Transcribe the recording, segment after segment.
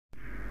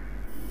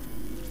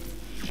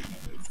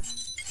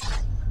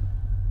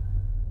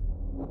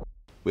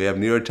We have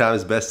New York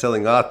Times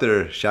best-selling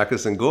author Shaka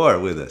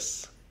Senghor with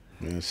us.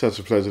 Man, it's such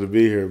a pleasure to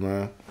be here,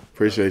 man.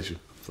 Appreciate you.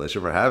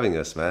 Pleasure for having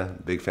us,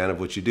 man. Big fan of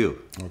what you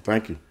do. Well,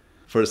 thank you.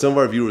 For some of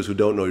our viewers who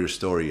don't know your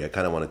story, I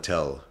kind of want to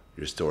tell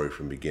your story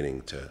from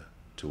beginning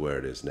to where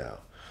it is now.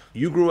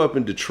 You grew up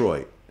in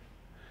Detroit,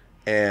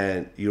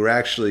 and you were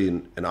actually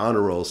an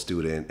honor roll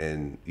student,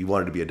 and you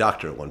wanted to be a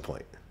doctor at one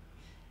point.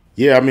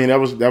 Yeah, I mean, that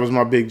was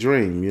my big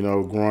dream,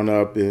 growing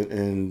up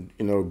and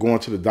going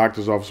to the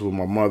doctor's office with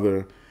my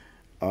mother,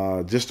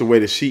 just the way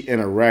that she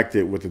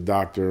interacted with the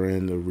doctor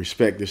and the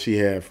respect that she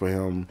had for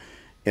him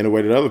and the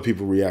way that other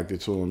people reacted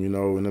to him,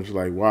 and it was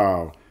like,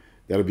 wow,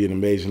 that'll be an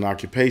amazing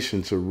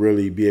occupation to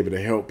really be able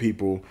to help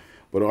people,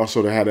 but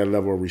also to have that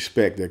level of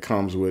respect that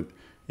comes with,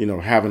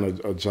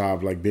 having a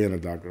job like being a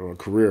doctor or a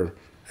career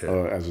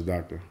as a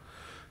doctor.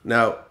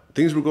 Now,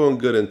 things were going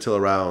good until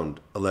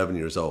around 11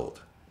 years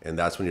old, and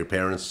that's when your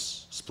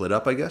parents split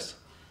up, I guess?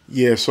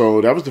 Yeah,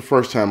 so that was the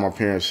first time my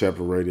parents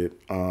separated,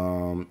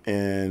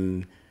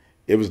 and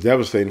it was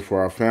devastating for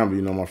our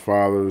family. My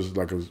father was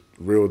like a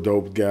real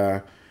dope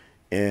guy,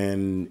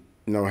 and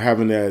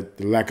having the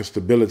lack of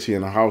stability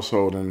in the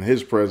household and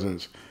his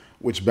presence,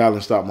 which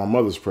balanced out my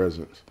mother's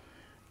presence.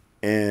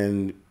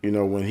 And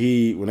when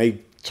they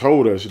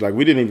told us, like,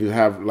 we didn't even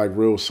have like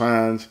real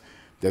signs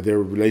that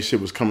their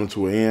relationship was coming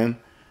to an end.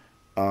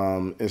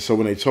 And so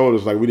when they told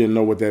us, like, we didn't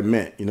know what that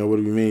meant. What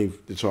do we mean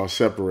that y'all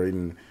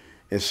separating?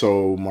 And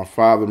so my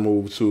father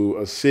moved to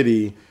a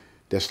city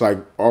that's like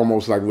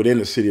almost like within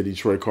the city of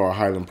Detroit called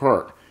Highland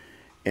Park.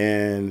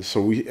 And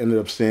so we ended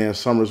up staying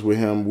summers with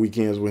him,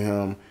 weekends with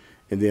him,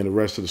 and then the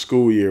rest of the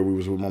school year we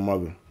was with my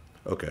mother.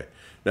 Okay.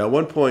 Now, at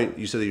one point,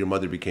 you said that your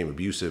mother became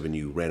abusive and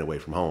you ran away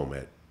from home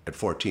at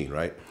 14,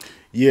 right?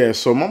 Yeah,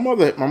 so my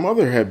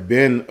mother had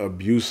been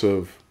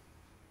abusive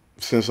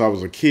since I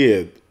was a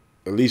kid,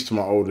 at least to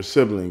my older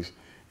siblings.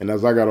 And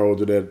as I got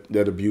older,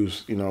 that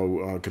abuse,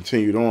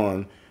 continued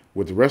on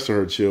with the rest of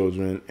her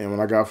children. And when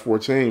I got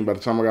 14, by the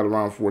time I got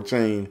around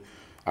 14,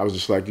 I was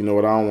just like, I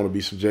don't want to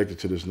be subjected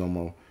to this no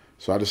more.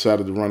 So I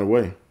decided to run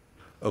away.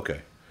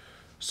 Okay.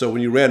 So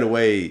when you ran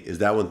away, is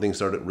that when things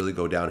started to really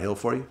go downhill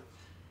for you?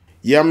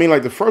 Yeah, I mean,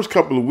 like the first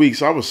couple of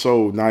weeks, I was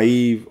so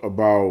naive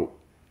about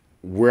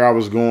where I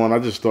was going. I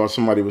just thought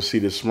somebody would see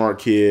this smart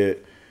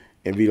kid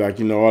and be like,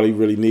 all he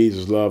really needs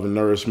is love and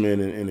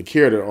nourishment and the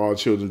care that all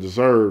children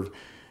deserve.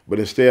 But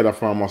instead, I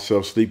found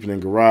myself sleeping in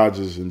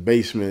garages and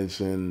basements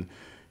and,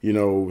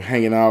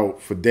 hanging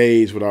out for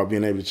days without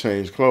being able to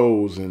change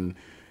clothes and,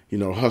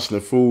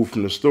 hustling food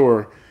from the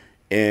store.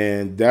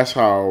 And that's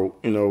how,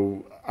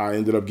 I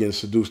ended up getting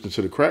seduced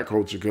into the crack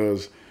culture,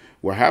 because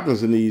what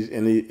happens in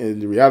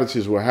the reality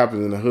is what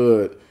happens in the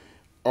hood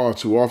all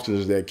too often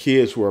is that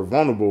kids who are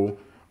vulnerable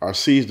are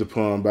seized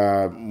upon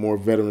by more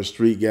veteran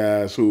street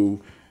guys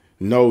who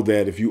know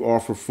that if you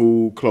offer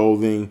food,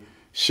 clothing,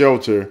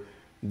 shelter,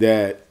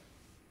 that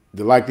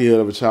the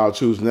likelihood of a child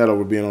choosing that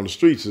over being on the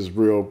streets is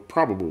real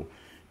probable.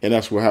 And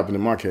that's what happened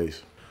in my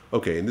case.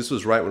 Okay, and this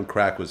was right when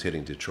crack was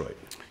hitting Detroit.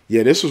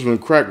 Yeah, this was when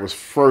crack was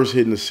first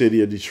hitting the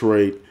city of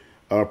Detroit.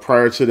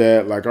 Prior to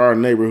that, like, our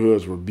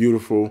neighborhoods were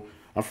beautiful.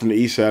 I'm from the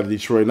east side of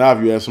Detroit. Now,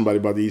 if you ask somebody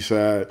about the east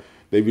side,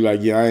 they'd be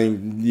like,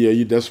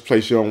 that's a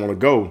place you don't want to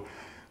go.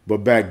 But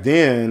back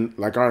then,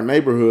 like, our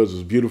neighborhoods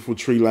was beautiful,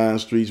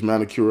 tree-lined streets,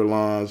 manicure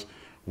lawns,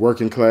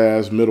 working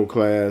class, middle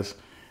class.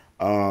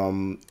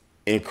 And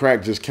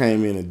crack just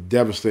came in and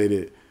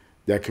devastated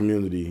that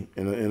community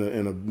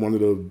one of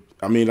the,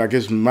 I mean, like,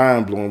 it's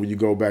mind-blowing when you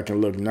go back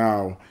and look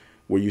now,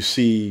 where you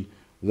see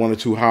one or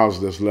two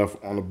houses that's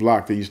left on the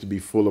block that used to be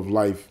full of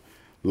life,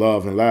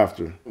 love, and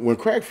laughter. When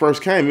crack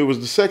first came, it was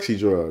the sexy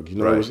drug.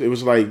 Right. It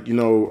was like, like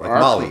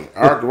Molly.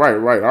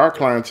 Right. Our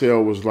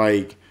clientele was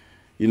like,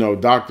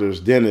 doctors,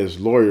 dentists,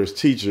 lawyers,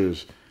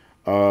 teachers,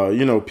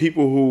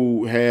 people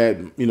who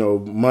had,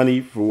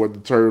 money, for what the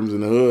terms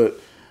in the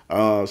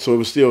hood. So it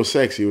was still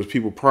sexy. It was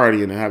people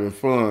partying and having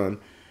fun.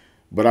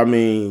 But I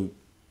mean,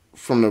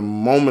 from the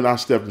moment I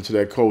stepped into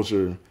that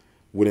culture,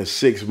 within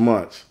 6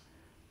 months,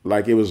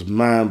 like, it was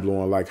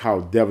mind-blowing, like, how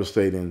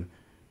devastating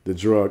the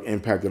drug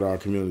impacted our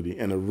community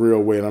in a real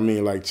way. And I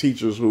mean, like,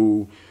 teachers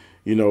who,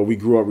 we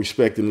grew up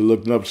respecting and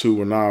looking up to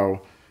were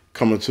now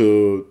coming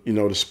to,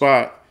 the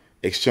spot,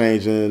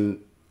 exchanging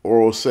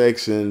oral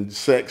sex and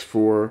sex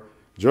for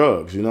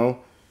drugs,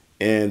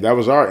 And that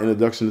was our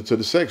introduction to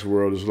the sex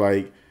world. It's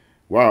like,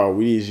 wow,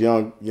 we these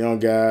young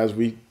guys,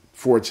 we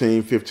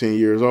 14, 15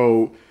 years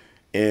old,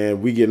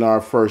 and we getting our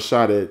first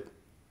shot at,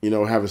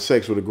 having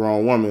sex with a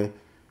grown woman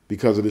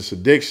because of this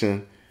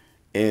addiction.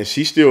 And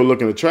she's still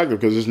looking attractive,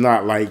 because it's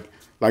not like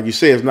you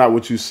say, it's not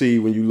what you see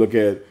when you look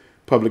at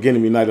Public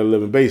Enemy, Night of the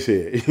Living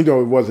Basshead.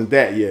 It wasn't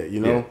that yet,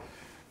 Yeah.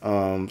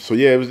 So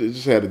yeah, it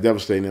just had a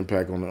devastating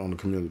impact on the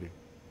community.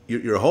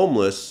 You're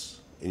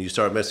homeless and you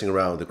start messing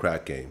around with the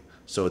crack game.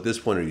 So at this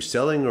point, are you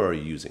selling or are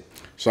you using?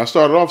 So I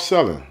started off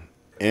selling,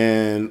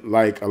 and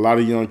like a lot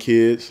of young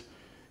kids,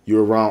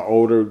 you're around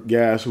older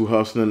guys who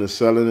hustling and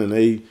selling, and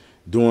they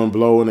doing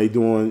blow and they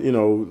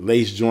doing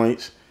lace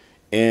joints.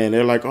 And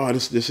they're like, oh,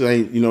 this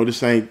ain't,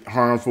 this ain't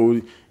harmful.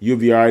 You'll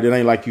be all right. It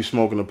ain't like you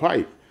smoking a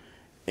pipe.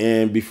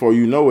 And before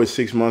you know it,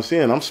 6 months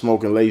in, I'm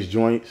smoking lace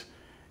joints.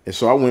 And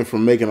so I went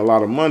from making a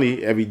lot of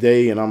money every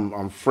day, and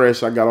I'm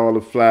fresh. I got all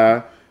the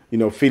fly,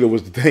 Fila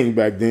was the thing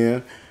back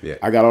then. Yeah.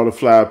 I got all the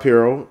fly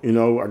apparel,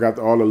 I got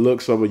all the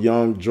looks of a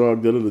young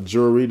drug dealer, the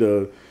jewelry,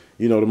 the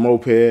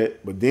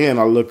moped. But then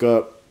I look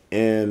up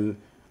and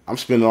I'm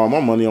spending all my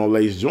money on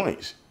lace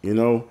joints,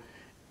 And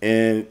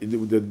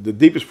the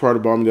deepest part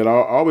about me that I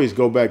always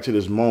go back to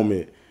this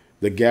moment,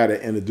 the guy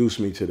that introduced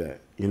me to that,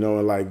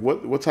 and like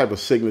what type of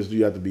sickness do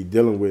you have to be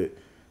dealing with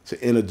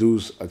to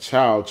introduce a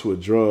child to a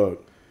drug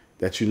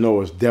that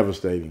is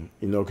devastating,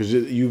 because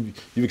you've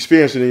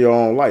experienced it in your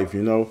own life,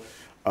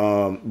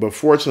 But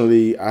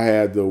fortunately, I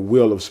had the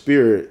will of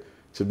spirit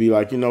to be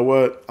like, you know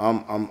what,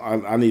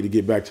 I need to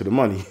get back to the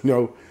money,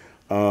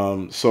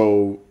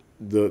 So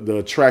the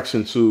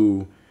attraction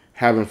to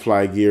having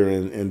fly gear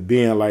and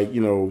being like,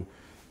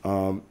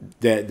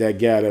 that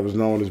guy that was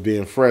known as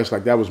being fresh,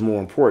 like that was more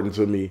important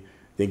to me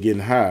than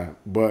getting high.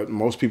 But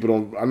most people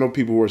don't. I know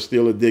people who are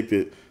still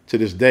addicted to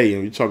this day,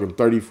 and you're talking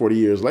 30, 40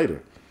 years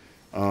later.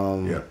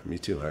 Yeah, me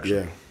too,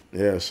 actually.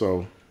 Yeah.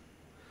 So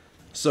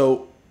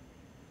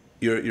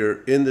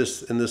you're in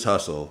this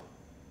hustle,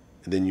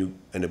 and then you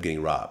end up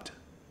getting robbed,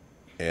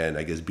 and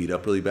I guess beat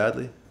up really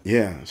badly.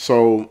 Yeah.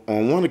 So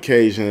on one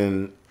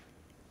occasion,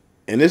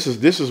 and this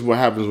is what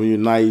happens when you're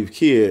a naive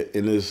kid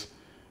in this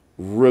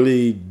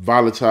really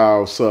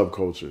volatile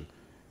subculture.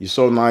 You're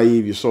so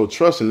naive, you're so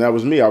trusting. That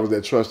was me. I was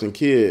that trusting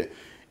kid.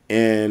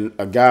 And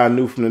a guy I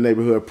knew from the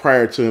neighborhood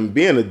prior to him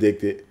being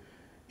addicted,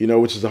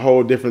 which is a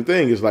whole different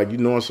thing. It's like you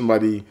knowing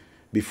somebody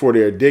before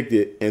they're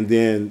addicted and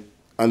then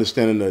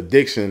understanding the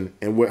addiction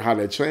and how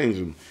that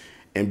changed them.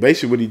 And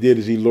basically what he did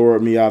is he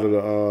lured me out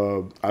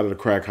of the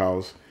crack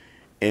house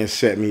and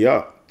set me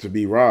up to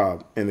be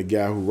robbed. And the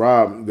guy who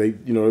robbed,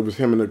 it was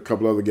him and a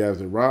couple other guys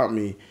that robbed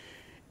me.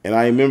 And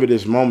I remember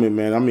this moment,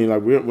 man. I mean,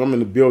 like I'm in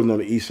the building on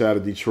the east side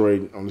of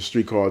Detroit on the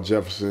street called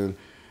Jefferson.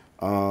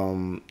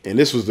 And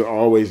this was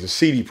always the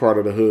seedy part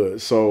of the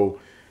hood. So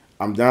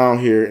I'm down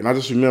here, and I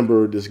just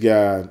remember this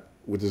guy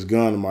with this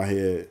gun in my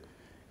head.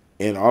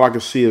 And all I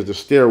could see is the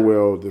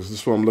stairwell. This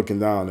is what I'm looking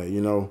down at,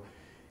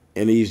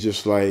 And he's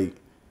just like,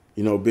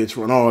 bitch,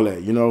 run all that,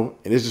 And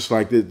it's just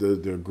like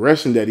the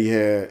aggression that he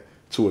had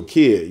to a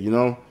kid,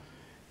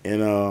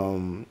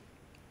 And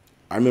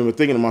I remember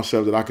thinking to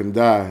myself that I can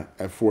die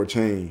at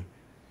 14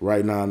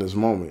 right now in this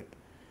moment.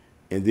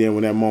 And then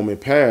when that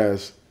moment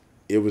passed,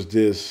 it was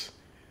this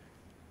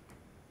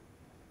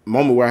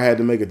moment where I had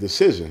to make a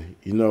decision.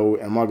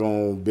 Am I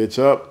going to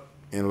bitch up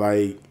and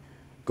like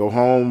go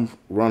home,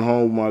 run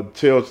home with my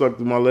tail stuck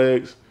through my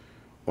legs?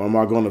 Or am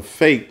I going to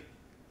fake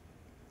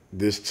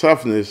this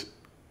toughness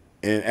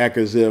and act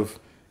as if,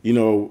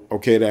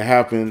 okay, that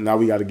happened, now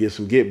we got to get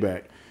some get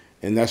back.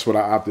 And that's what I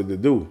opted to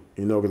do,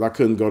 because I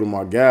couldn't go to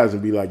my guys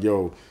and be like,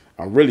 yo,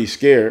 I'm really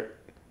scared,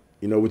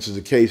 which is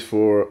the case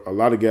for a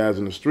lot of guys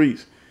in the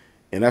streets.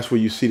 And that's where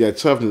you see that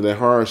toughness, that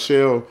hard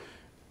shell.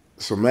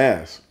 It's a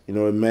mask, it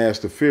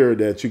masks the fear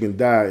that you can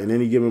die in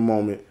any given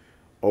moment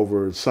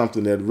over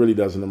something that really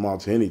doesn't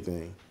amount to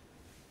anything.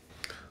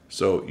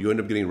 So you end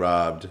up getting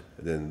robbed,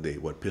 and then they,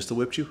 pistol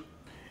whipped you?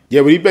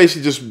 Yeah, but he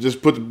basically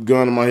just put the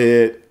gun in my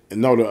head.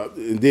 And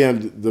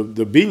then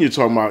the beating you're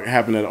talking about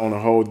happened on a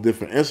whole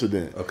different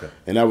incident. Okay.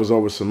 And that was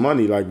over some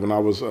money. Like when I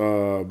was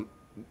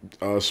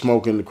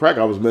smoking the crack,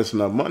 I was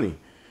messing up money.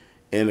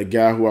 And the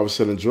guy who I was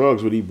selling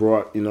drugs with, he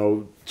brought,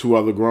 2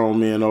 other grown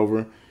men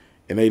over.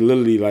 And they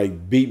literally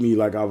like beat me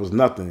like I was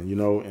nothing,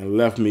 and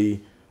left me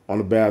on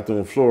the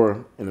bathroom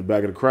floor in the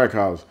back of the crack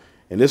house.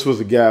 And this was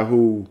the guy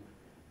who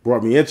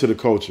brought me into the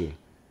culture.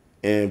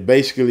 And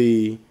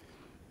basically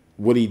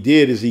what he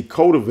did is he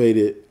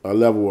cultivated a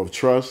level of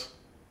trust.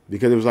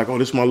 Because it was like, oh,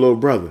 this is my little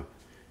brother.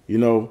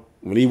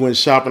 When he went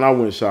shopping, I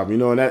went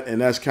shopping. And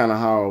that's kind of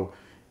how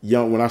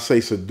when I say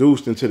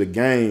seduced into the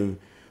game,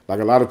 like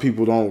a lot of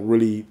people don't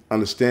really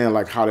understand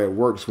like how that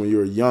works when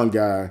you're a young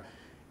guy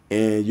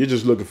and you're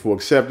just looking for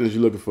acceptance,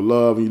 you're looking for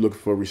love, and you're looking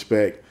for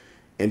respect.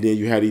 And then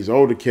you have these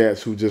older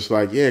cats who just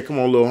like, yeah, come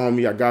on, little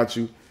homie, I got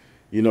you.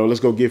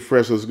 Let's go get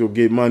fresh, let's go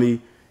get money.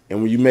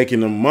 And when you're making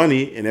them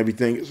money and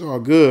everything, it's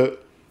all good,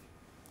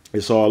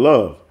 it's all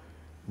love.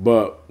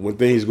 But when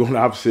things go the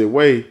opposite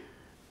way,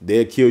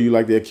 they'll kill you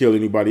like they'll kill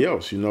anybody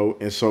else,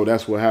 And so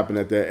that's what happened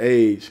at that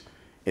age.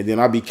 And then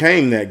I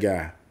became that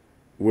guy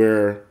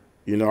where,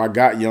 I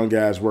got young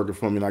guys working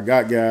for me, and I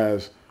got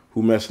guys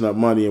who messing up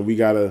money, and we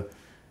got to,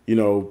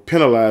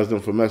 penalize them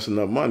for messing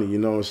up money,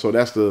 And so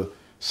that's the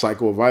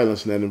cycle of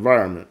violence in that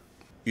environment.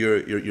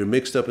 You're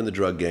mixed up in the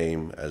drug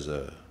game as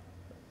a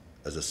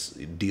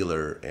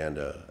dealer and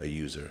a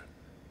user.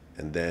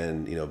 And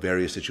then,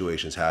 various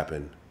situations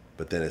happen.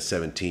 But then at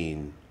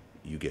 17,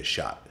 you get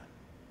shot.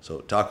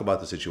 So talk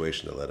about the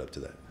situation that led up to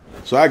that.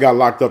 So I got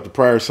locked up the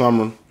prior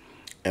summer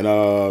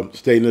and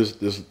stayed in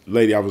this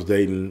lady I was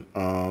dating.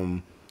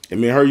 And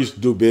me and her used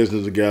to do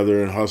business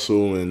together and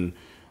hustle and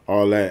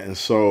all that. And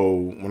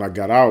so when I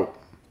got out,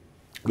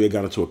 we had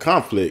got into a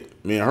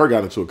conflict. Me and her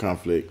got into a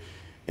conflict.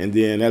 And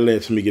then that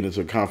led to me getting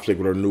into a conflict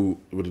with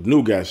the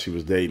new guy she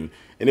was dating.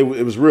 And it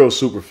was real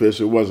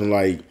superficial. It wasn't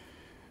like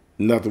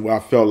nothing where I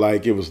felt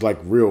like it was like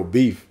real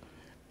beef.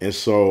 And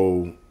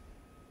so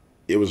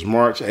it was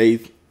March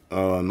 8th,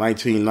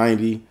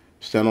 1990.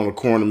 Standing on the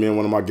corner, me and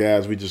one of my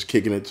guys, we just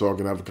kicking it,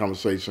 talking, having a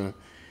conversation.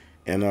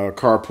 And a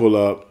car pull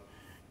up.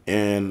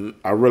 And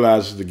I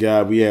realized the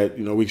guy, we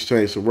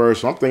exchanged some words.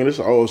 So I'm thinking this is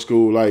old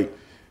school, like,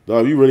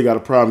 dog, you really got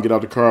a problem, get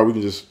out the car. We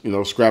can just,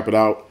 scrap it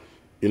out,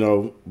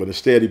 But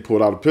instead he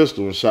pulled out a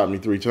pistol and shot me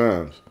 3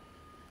 times.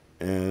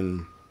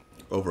 And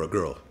over a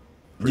girl.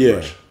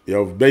 Much.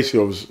 Basically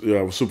it was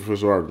a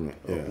superficial argument.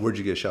 Yeah. Where'd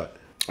you get shot?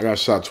 I got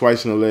shot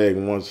twice in the leg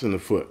and once in the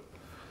foot.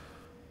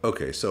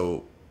 Okay,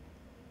 so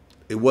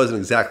it wasn't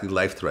exactly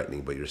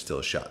life-threatening, but you're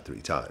still shot 3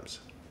 times.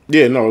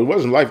 Yeah, no, it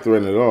wasn't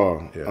life-threatening at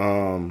all.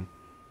 Yeah.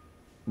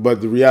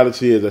 But the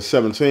reality is at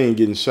 17,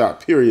 getting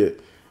shot,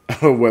 period,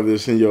 whether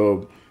it's in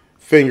your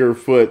finger,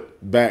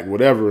 foot, back,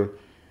 whatever,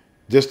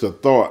 just the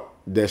thought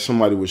that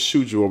somebody would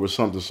shoot you over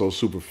something so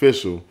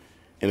superficial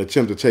and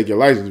attempt to take your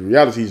life. The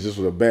reality is he just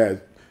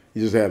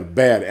had a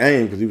bad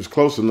aim because he was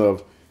close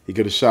enough. He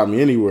could have shot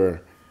me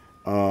anywhere.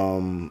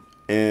 And,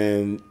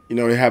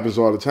 it happens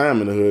all the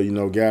time in the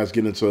hood. Guys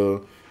get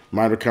into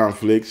minor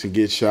conflicts and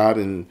get shot.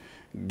 And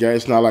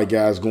it's not like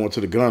guys going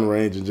to the gun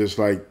range and just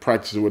like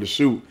practicing with a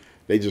shoot.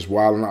 They just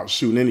wilding out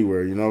shooting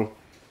anywhere,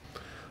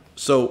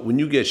 So when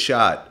you get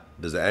shot,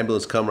 does the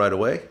ambulance come right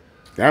away?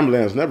 The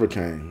ambulance never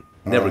came.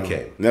 Never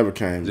came? Never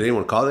came. Did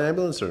anyone call the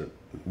ambulance? Or?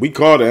 We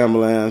called the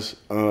ambulance,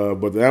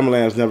 but the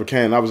ambulance never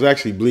came. I was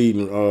actually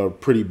bleeding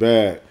pretty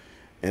bad.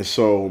 And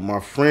so my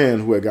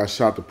friend who had got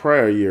shot the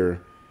prior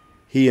year,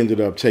 he ended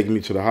up taking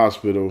me to the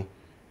hospital,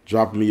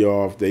 dropping me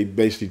off. They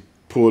basically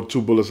pulled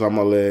 2 bullets out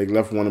my leg,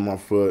 left one in my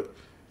foot,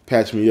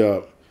 patched me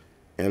up.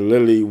 And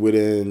literally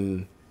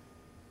within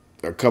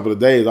a couple of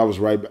days, I was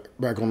right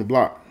back on the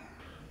block.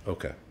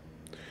 Okay.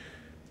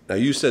 Now,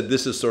 you said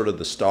this is sort of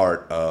the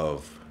start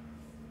of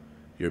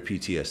your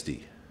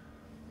PTSD.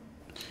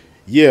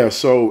 Yeah,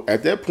 so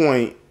at that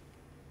point,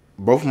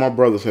 both of my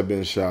brothers had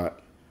been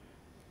shot.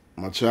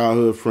 My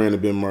childhood friend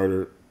had been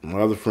murdered. My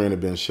other friend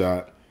had been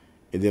shot.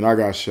 And then I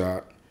got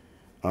shot.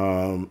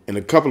 And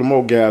a couple of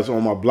more guys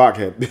on my block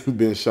had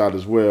been shot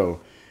as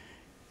well.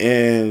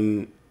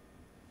 And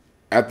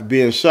after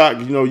being shot,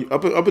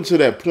 up until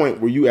that point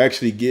where you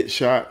actually get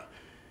shot,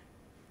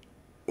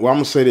 well, I'm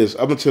going to say this.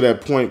 Up until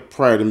that point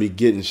prior to me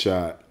getting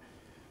shot,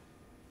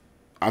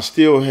 I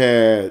still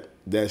had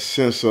that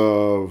sense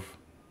of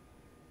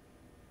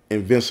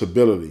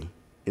invincibility.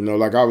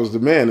 Like I was the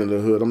man in the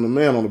hood. I'm the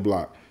man on the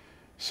block.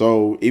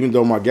 So even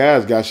though my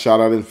guys got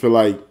shot, I didn't feel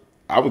like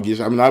I would get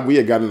shot. We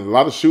had gotten in a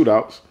lot of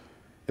shootouts,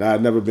 and I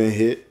had never been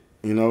hit,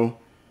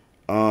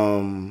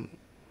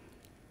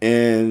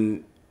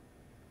 And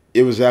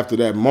it was after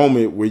that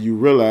moment where you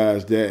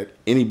realize that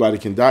anybody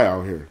can die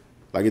out here.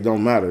 Like, it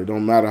don't matter. It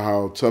don't matter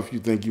how tough you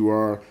think you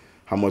are,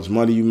 how much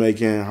money you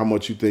making, how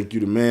much you think you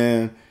the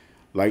man.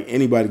 Like,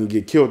 anybody can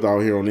get killed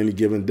out here on any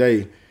given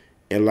day.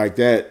 And like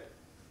that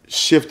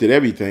shifted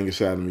everything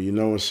inside of me,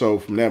 And so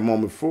from that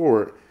moment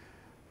forward,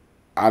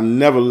 I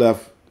never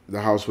left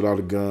the house without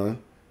a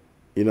gun.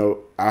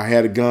 I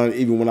had a gun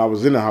even when I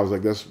was in the house.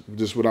 Like, that's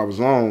just what I was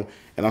on.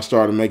 And I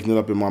started making it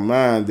up in my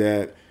mind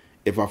that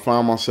if I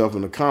find myself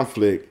in a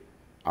conflict,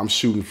 I'm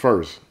shooting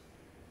first.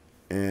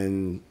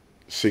 And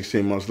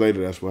 16 months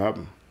later, that's what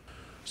happened.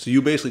 So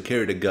you basically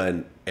carried a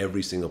gun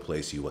every single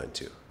place you went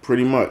to?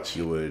 Pretty much.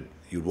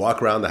 You'd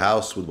walk around the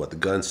house with the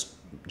guns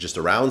just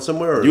around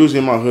somewhere? Or?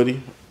 Using my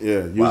hoodie.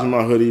 Yeah, using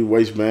my hoodie,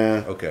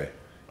 waistband. Okay.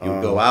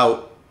 You'd go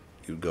out,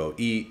 you'd go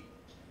eat,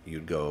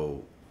 you'd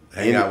go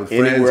hang out with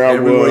friends,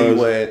 everywhere you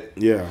went.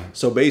 Yeah.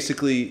 So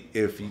basically,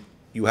 if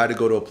you had to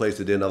go to a place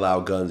that didn't allow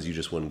guns, you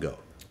just wouldn't go?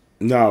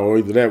 No, or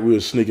either that we were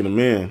sneaking them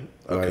in.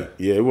 Okay. Like,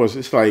 yeah,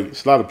 it's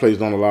a lot of places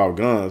don't allow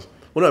guns.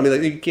 Well, no,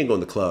 you can't go in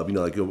the club,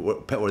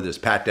 where there's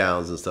pat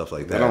downs and stuff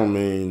like that. That don't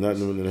mean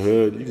nothing in the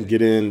hood. You can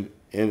get in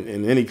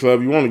any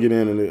club you want to get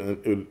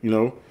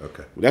in,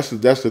 Okay. That's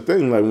the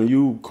thing. Like, when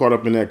you caught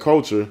up in that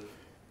culture,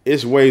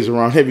 it's ways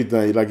around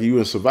everything. Like, you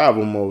in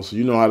survival mode, so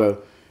you know how to,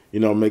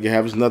 make it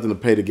happen. There's nothing to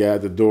pay the guy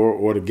at the door,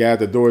 or the guy at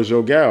the door is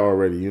your guy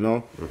already,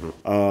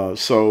 Mm-hmm.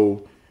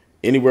 So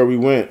anywhere we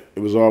went, it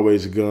was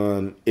always a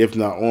gun. If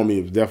not on me,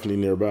 it was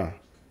definitely nearby.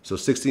 So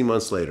 16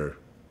 months later,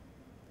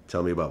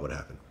 tell me about what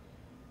happened.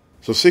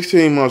 So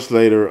 16 months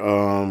later,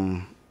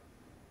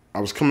 I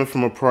was coming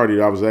from a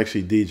party. I was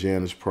actually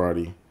DJing this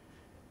party,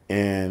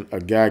 and a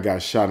guy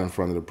got shot in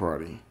front of the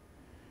party.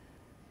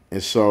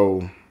 And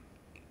so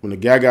when the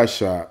guy got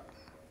shot,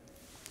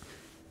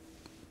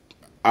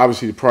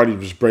 obviously the party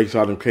just breaks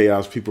out in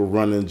chaos, people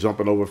running,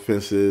 jumping over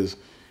fences,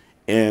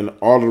 and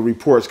all the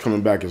reports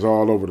coming back is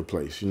all over the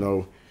place,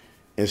 And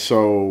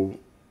so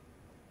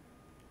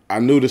I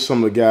knew that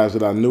some of the guys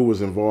that I knew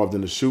was involved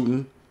in the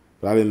shooting,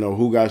 but I didn't know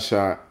who got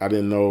shot. I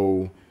didn't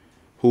know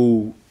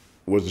who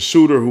was the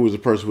shooter, who was the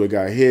person who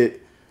got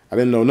hit. I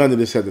didn't know none of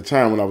this at the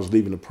time when I was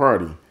leaving the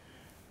party.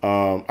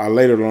 I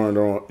later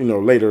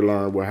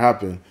learned what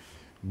happened,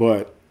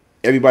 but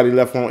everybody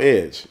left on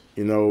edge,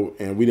 you know,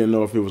 and we didn't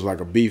know if it was like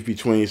a beef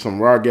between some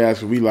of our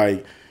guys. We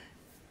like,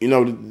 you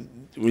know,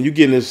 when you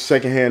get this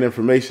secondhand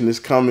information, it's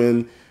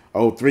coming.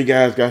 Oh, 3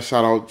 guys got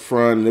shot out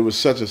front, and it was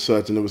such and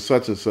such, and it was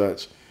such and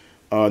such.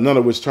 None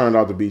of which turned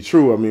out to be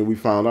true. I mean, we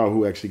found out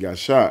who actually got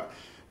shot,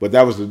 but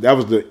that was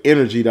the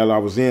energy that I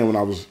was in when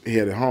I was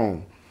headed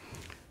home.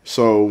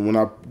 So when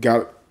I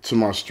got to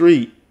my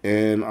street,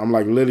 and I'm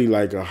like literally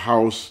like a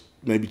house,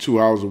 maybe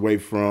 2 hours away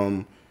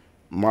from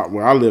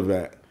where I live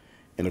at,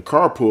 and a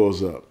car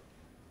pulls up,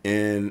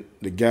 and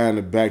the guy in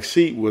the back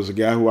seat was a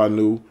guy who I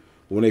knew.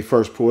 When they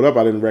first pulled up,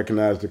 I didn't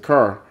recognize the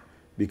car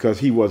because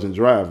he wasn't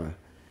driving.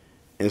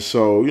 And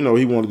so, you know,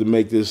 he wanted to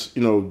make this,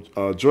 you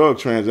know, drug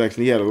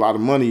transaction. He had a lot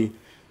of money,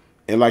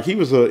 and like he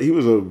was a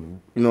you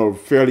know,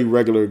 fairly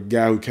regular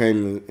guy who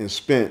came and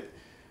spent,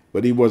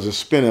 but he wasn't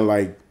spending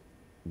like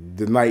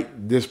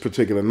this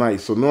particular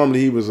night. So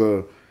normally he was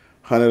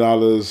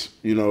 $100,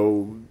 you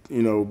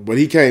know, but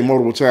he came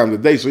multiple times a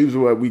day, so he was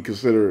what we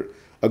considered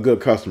a good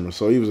customer.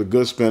 So he was a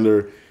good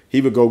spender. He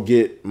would go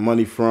get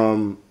money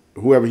from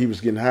whoever he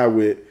was getting high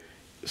with.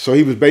 So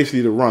he was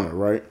basically the runner,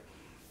 right?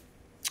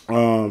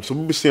 So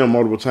we would see him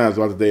multiple times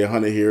throughout the day,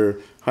 100 here,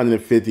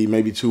 150,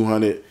 maybe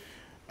 200.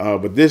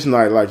 But this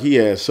night, like, he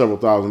had several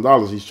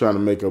 $1,000s. He's trying to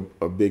make a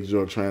big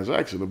drug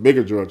transaction, a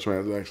bigger drug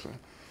transaction.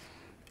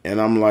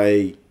 And I'm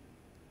like,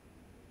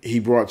 he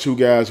brought 2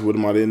 guys with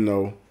him I didn't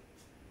know.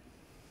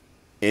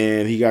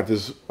 And he got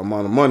this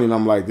amount of money, and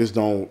I'm like, this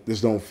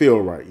don't feel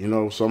right, you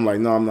know? So I'm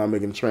like, no, I'm not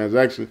making a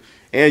transaction.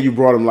 And you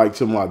brought him, like,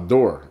 to my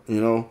door,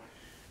 you know?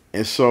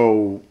 And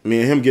so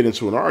me and him get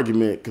into an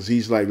argument because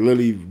he's like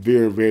literally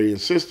very, very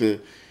insistent.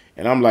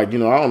 And I'm like, you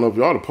know, I don't know if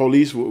y'all the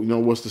police, you know,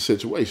 what's the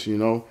situation, you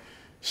know?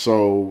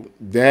 So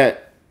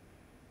that,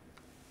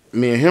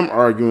 me and him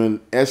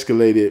arguing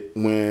escalated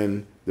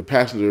when the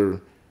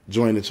passenger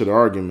joined into the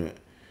argument.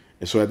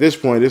 And so at this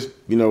point, it's,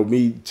 you know,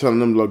 me telling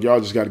them, look, y'all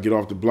just got to get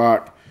off the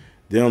block.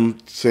 Them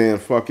saying,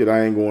 fuck it,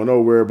 I ain't going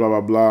nowhere, blah,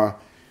 blah, blah.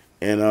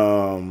 And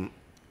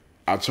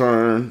I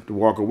turned to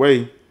walk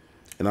away,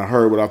 and I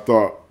heard what I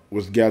thought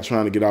was the guy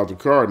trying to get out the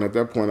car. And at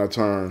that point, I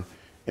turned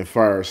and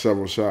fired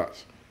several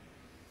shots.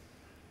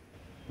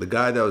 The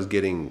guy that was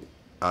getting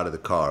out of the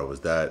car, was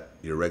that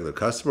your regular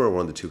customer or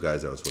one of the 2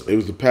 guys that was with him? It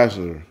was the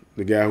passenger,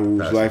 the guy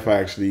whose life I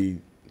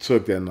actually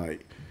took that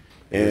night.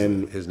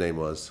 And his name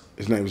was?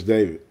 His name was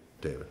David.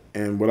 David.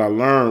 And what I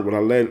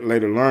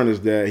later learned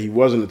is that he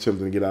wasn't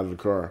attempting to get out of the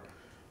car.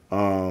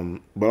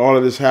 But all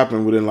of this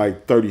happened within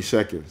like 30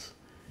 seconds.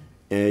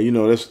 And, you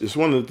know, it's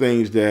one of the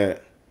things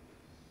that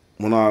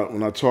when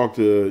I talk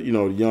to, you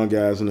know, the young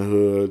guys in the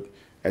hood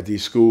at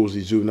these schools,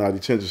 these juvenile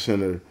detention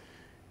centers,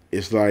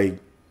 it's like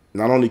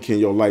not only can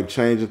your life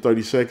change in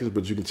 30 seconds,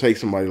 but you can take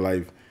somebody's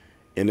life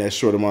in that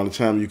short amount of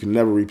time. You can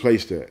never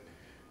replace that.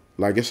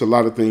 Like, it's a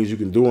lot of things you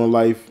can do in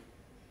life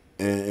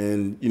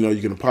and you know,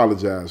 you can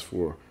apologize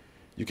for.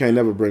 You can't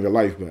never bring a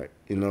life back,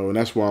 you know, and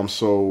that's why I'm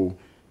so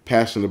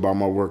passionate about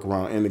my work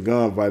around ending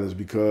gun violence,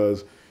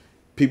 because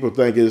people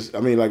think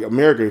like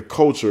American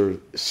culture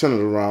is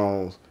centered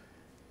around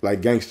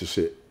like gangster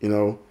shit, you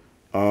know,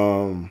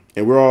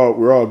 and we're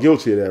all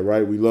guilty of that,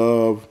 right? We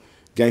love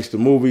gangster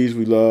movies,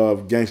 we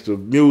love gangster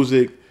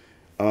music,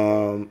 but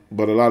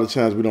a lot of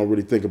times we don't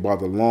really think about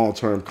the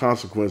long-term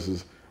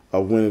consequences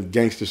of when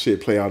gangster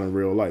shit play out in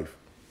real life.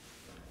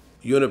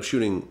 You end up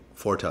shooting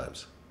 4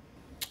 times.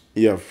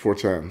 Yeah, 4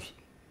 times.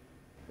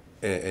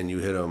 And you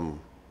hit him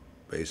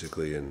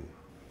basically in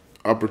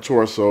upper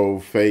torso,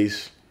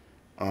 face,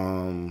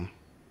 and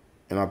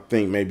I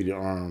think maybe the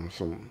arm.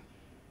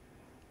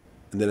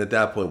 And then at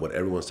that point,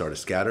 everyone started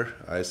to scatter,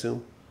 I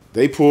assume?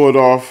 They pulled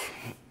off.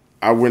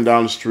 I went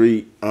down the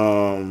street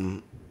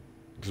because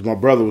my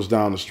brother was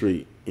down the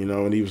street, you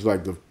know, and he was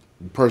like the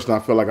person I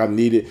felt like I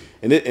needed.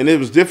 And it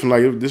was different.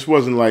 Like, this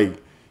wasn't like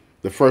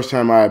the first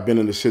time I had been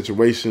in a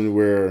situation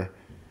where,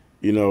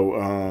 you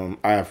know,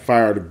 I had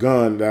fired a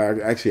gun that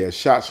I actually had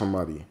shot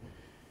somebody.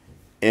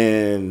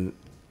 And,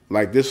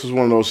 like, this was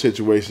one of those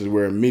situations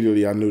where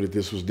immediately I knew that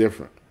this was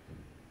different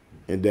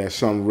and that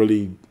something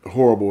really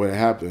horrible had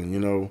happened, you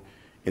know,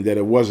 and that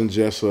it wasn't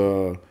just,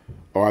 I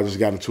just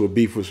got into a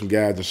beef with some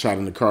guys and shot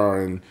in the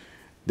car and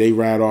they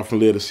ride off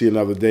and live to see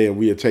another day and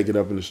we had taken it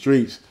up in the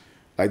streets.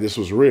 Like, this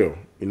was real.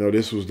 You know,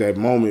 this was that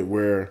moment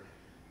where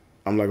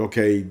I'm like,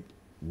 okay,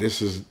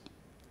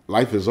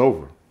 life is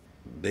over.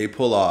 They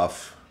pull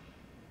off,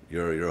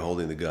 you're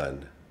holding the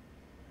gun,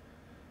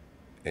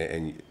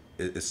 and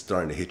it's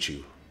starting to hit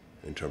you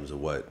in terms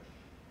of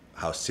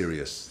how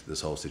serious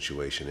this whole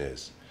situation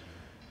is.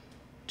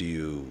 Do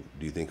you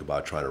think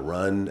about trying to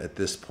run at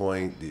this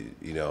point?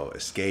 You know,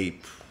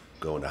 escape,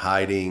 go into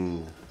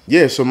hiding?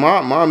 Yeah, so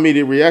my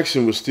immediate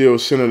reaction was still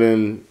centered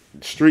in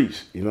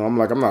streets. You know, I'm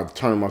like, I'm not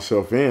turning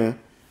myself in.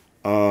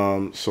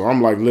 So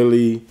I'm like,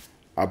 literally,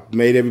 I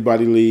made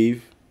everybody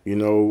leave. You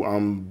know,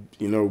 I'm,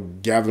 you know,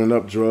 gathering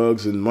up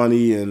drugs and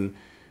money and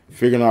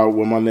figuring out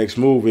what my next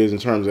move is in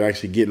terms of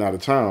actually getting out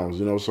of towns.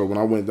 You know, so when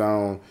I went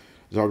down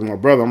talking to my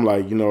brother, I'm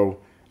like, you know,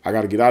 I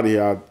got to get out of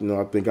here.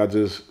 I think I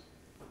just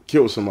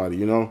killed somebody,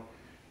 you know.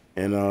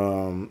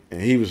 and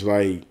he was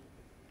like,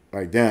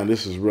 damn,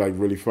 this is like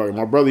really fucking.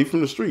 My brother, he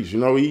from the streets, you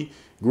know, he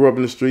grew up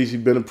in the streets. He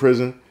been in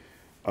prison,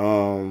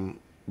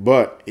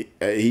 but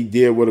he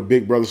did what a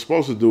big brother's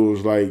supposed to do. It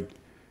was like,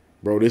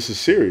 bro, this is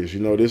serious. You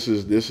know, this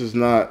is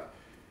not,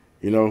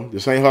 you know,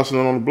 this ain't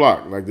hustling on the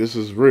block. Like, this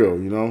is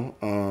real, you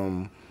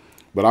know.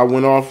 But I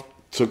went off,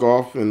 took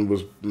off, and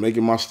was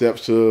making my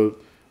steps to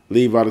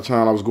leave out of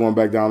town. I was going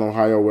back down to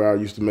Ohio where I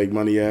used to make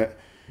money at.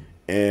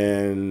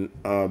 And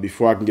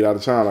before I can get out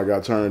of town, I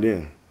got turned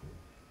in.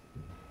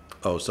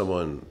 Oh,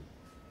 someone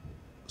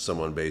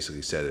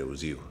basically said it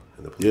was you,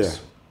 and the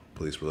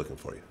police were looking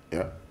for you.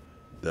 Yeah.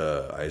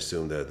 I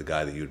assume that the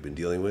guy that you'd been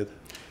dealing with?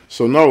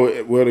 So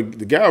no, well, the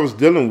guy I was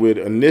dealing with,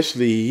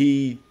 initially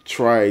he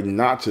tried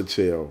not to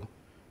tell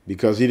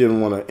because he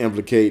didn't want to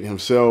implicate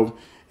himself.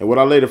 And what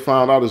I later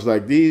found out is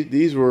like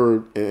these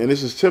were, and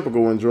this is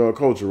typical in drug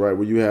culture, right?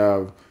 Where you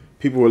have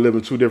people who are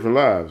living two different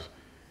lives.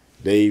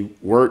 They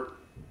work,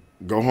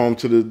 go home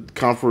to the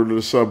comfort of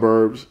the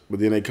suburbs, but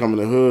then they come in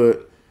the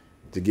hood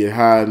to get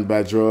high and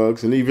buy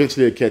drugs, and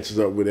eventually it catches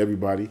up with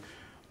everybody.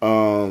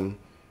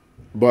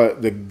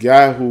 But the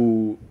guy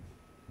who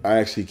I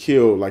actually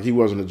killed, like, he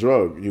wasn't a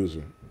drug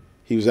user.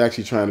 He was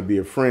actually trying to be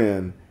a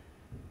friend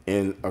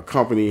and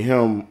accompany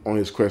him on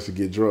his quest to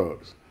get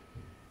drugs.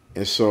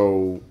 And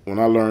so when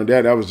I learned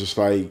that, that was just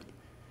like,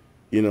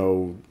 you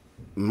know,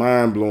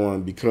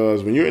 mind-blowing,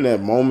 because when you're in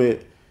that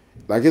moment,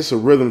 like, it's a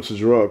rhythm to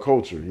drug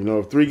culture. You know,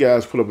 if three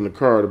guys pull up in the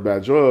car to buy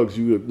drugs,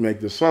 you would make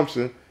the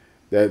assumption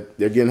that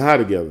they're getting high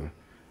together.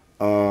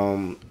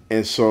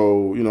 And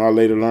so, you know, I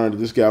later learned that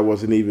this guy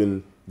wasn't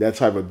even that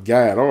type of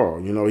guy at all.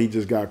 You know, he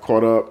just got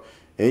caught up.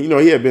 And, you know,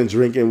 he had been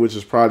drinking, which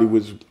is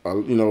probably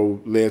you know,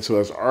 led to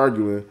us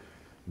arguing.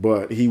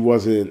 But he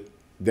wasn't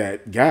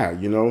that guy,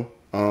 you know.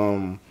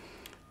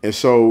 And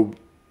so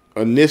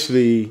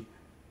initially,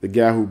 the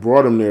guy who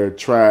brought him there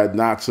tried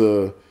not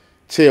to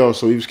tell.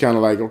 So he was kind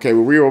of like, okay,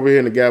 well, we're over here,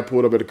 and the guy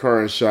pulled up at the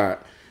car and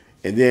shot.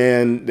 And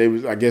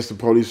then I guess the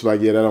police were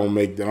like, yeah, that don't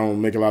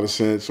make a lot of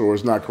sense, or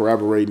it's not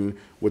corroborating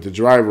with the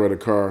driver of the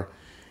car.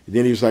 And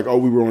then he was like, oh,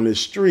 we were on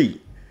this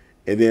street.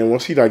 And then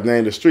once he like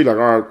named the street, like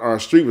our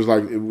street was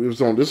like, it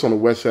was on the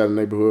west side of the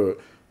neighborhood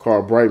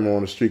called Brightmore,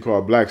 on the street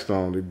called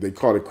Blackstone. They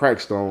called it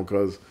Crackstone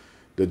because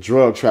the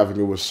drug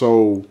trafficking was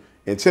so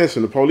intense,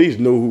 and the police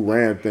knew who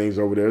ran things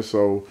over there.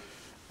 So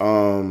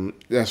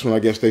that's when I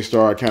guess they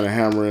started kind of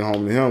hammering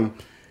home to him.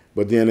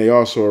 But then they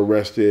also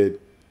arrested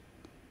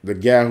the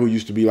guy who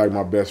used to be like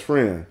my best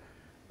friend.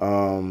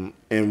 And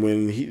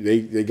when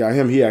they got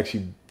him, he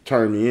actually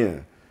turned me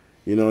in.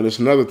 You know, and it's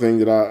another thing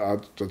that I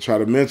try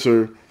to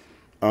mentor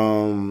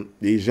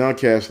these young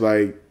cats,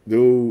 like,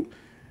 dude,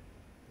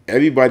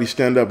 everybody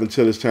stand up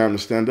until it's time to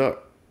stand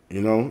up,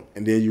 you know?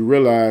 And then you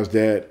realize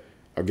that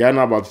a guy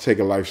not about to take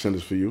a life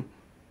sentence for you.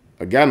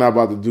 A guy not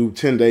about to do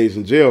 10 days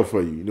in jail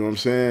for you, you know what I'm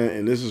saying?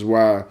 And this is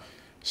why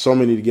so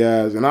many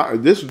guys,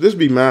 and this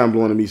be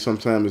mind-blowing to me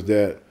sometimes, is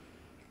that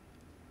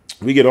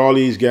we get all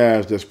these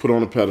guys that's put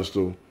on a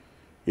pedestal,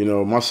 you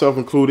know, myself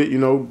included, you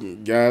know,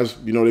 guys,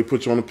 you know, they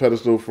put you on a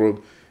pedestal for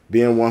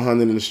being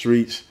 100 in the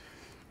streets,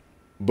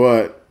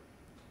 but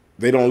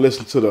they don't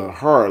listen to the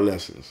hard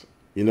lessons,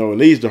 you know, and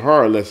these the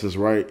hard lessons,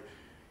 right?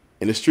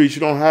 In the streets, you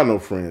don't have no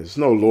friends. There's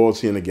no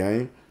loyalty in the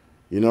game,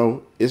 you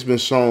know. It's been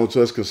shown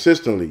to us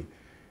consistently.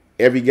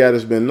 Every guy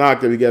that's been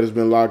knocked, every guy that's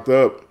been locked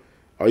up,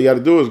 all you got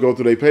to do is go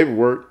through their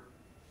paperwork.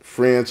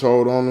 Friend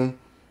told on them,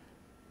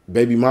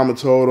 baby mama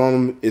told on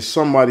them. It's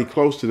somebody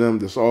close to them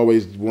that's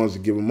always the ones to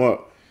give them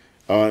up.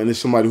 And it's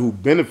somebody who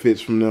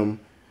benefits from them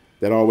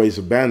that always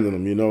abandon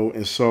them, you know.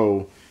 And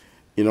so,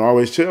 you know, I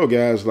always tell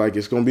guys, like,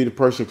 it's going to be the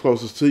person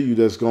closest to you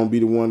that's going to be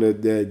the one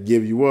that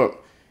give you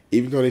up,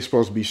 even though they're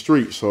supposed to be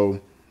street.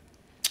 So,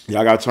 yeah,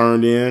 I got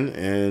turned in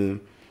and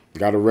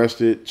got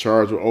arrested,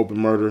 charged with open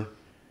murder.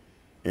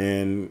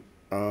 And,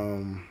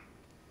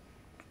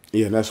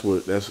 yeah, that's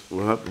what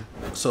happened.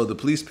 So the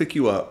police pick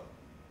you up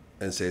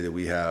and say that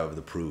we have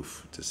the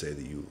proof to say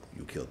that you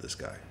killed this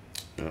guy.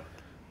 Yeah.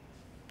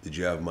 Did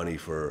you have money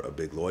for a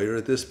big lawyer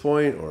at this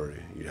point, or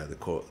you had the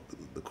court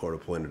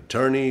appointed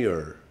attorney,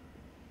 or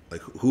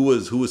like who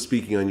was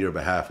speaking on your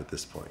behalf at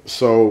this point?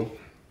 So,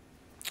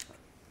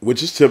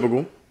 which is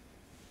typical.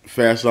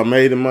 Fast as I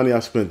made the money, I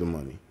spent the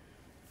money.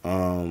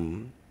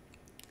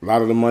 A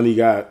lot of the money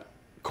got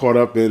caught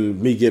up in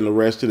me getting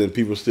arrested and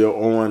people still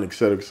owing, et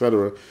cetera, et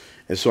cetera.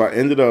 And so I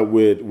ended up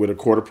with a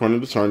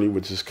court-appointed attorney,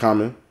 which is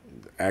common.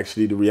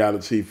 Actually, the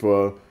reality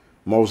for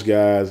most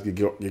guys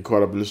get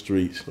caught up in the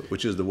streets.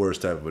 Which is the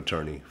worst type of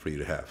attorney for you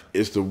to have.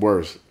 It's the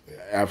worst.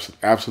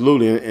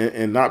 Absolutely.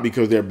 And not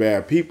because they're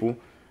bad people,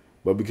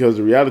 but because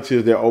the reality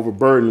is they're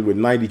overburdened with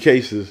 90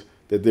 cases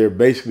that they're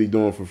basically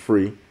doing for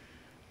free.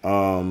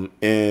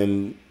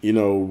 And, you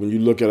know, when you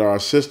look at our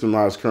system,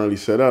 how it's currently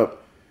set up,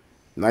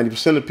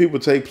 90% of people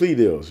take plea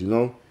deals, you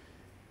know.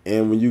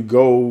 And when you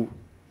go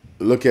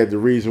look at the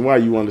reason why,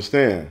 you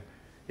understand.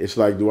 It's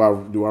like, do I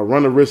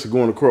run the risk of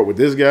going to court with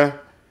this guy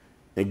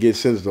and get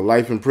sentenced to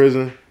life in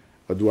prison,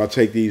 or do I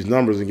take these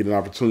numbers and get an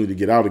opportunity to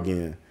get out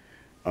again?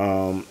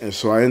 And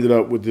so I ended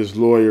up with this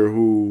lawyer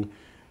who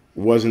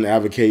wasn't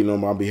advocating on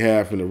my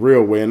behalf in a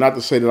real way. And not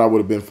to say that I would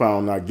have been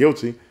found not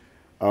guilty.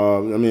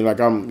 I mean, like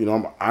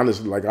I'm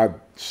honest, like I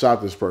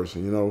shot this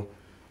person,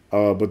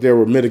 but there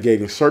were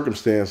mitigating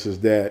circumstances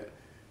that,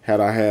 had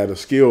I had a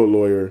skilled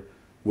lawyer,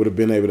 would have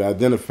been able to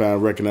identify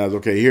and recognize,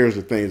 okay, here's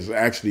the things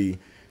actually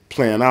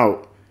playing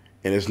out.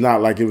 And it's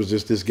not like it was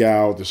just this guy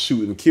out to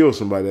shoot and kill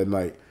somebody that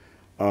night.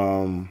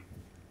 And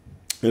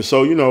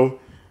so,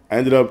 I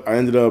ended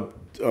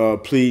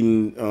up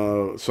pleading.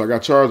 So I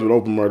got charged with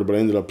open murder, but I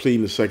ended up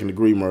pleading to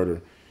second-degree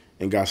murder,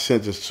 and got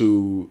sentenced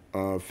to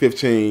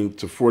 15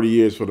 to 40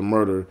 years for the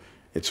murder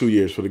and 2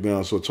 years for the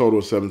gun. So a total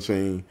of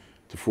 17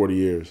 to 40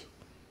 years.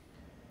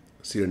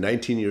 So you're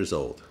 19 years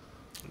old.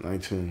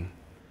 19.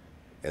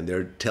 And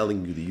they're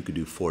telling you that you could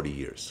do 40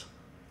 years.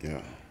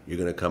 Yeah. You're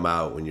going to come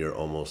out when you're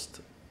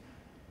almost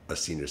a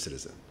senior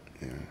citizen.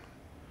 Yeah.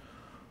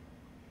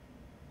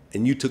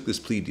 And you took this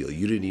plea deal.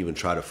 You didn't even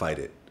try to fight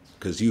it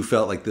because you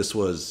felt like this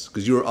was,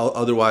 because you were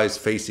otherwise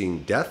facing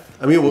death.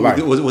 I mean,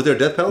 was there a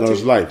death penalty? No, it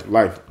was life.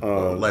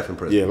 Life in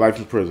prison. Yeah, life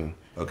in prison.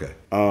 Okay.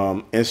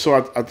 And so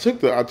I took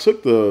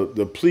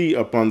the plea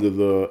up under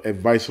the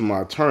advice of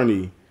my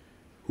attorney,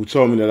 who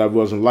told me that I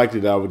wasn't likely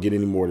that I would get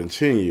any more than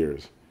 10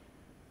 years.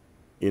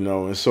 And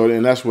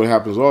that's what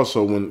happens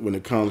also when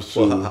it comes to.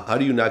 Well, how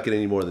do you not get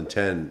any more than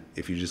 10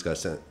 if you just got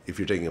sent, if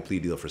you're taking a plea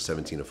deal for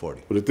 17 to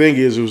 40? Well, the thing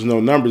is, there was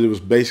no numbers. It was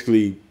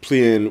basically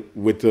pleading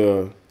with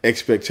the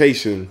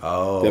expectation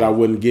that I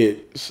wouldn't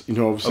get. You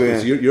know what I'm saying?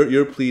 Okay, so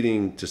you're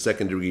pleading to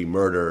second-degree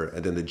murder,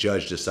 and then the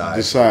judge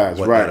decides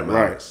what right, that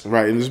amount is.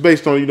 Right. And it's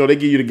based on, they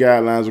give you the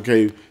guidelines.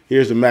 Okay,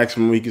 here's the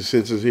maximum he can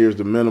sentence. Here's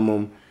the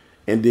minimum.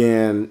 And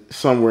then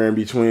somewhere in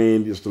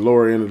between, it's the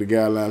lower end of the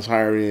guidelines,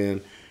 higher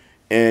end.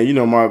 And,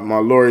 my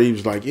lawyer, he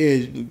was like, yeah,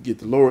 you can get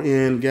the lower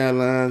end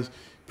guidelines,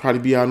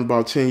 probably be out in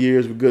about 10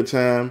 years with good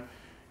time.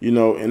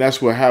 And that's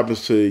what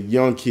happens to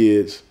young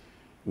kids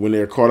when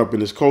they're caught up in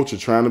this culture,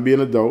 trying to be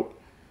an adult,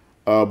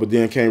 but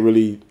then can't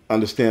really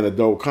understand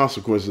adult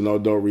consequences and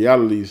adult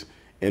realities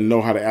and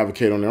know how to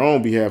advocate on their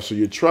own behalf. So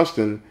you're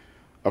trusting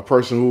a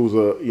person who's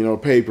a,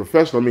 paid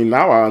professional. I mean,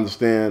 now I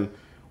understand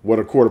what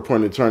a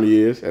court-appointed attorney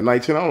is. At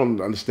 19, I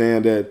don't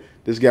understand that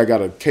this guy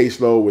got a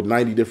caseload with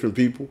 90 different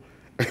people.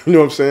 You know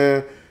what I'm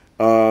saying?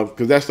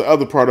 Because that's the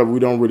other part of it we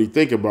don't really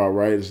think about,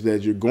 right? Is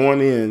that you're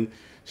going in,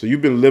 so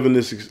you've been living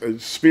this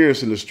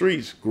experience in the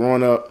streets,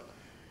 growing up,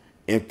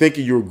 and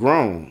thinking you're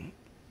grown,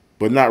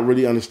 but not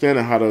really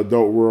understanding how the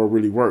adult world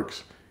really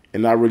works,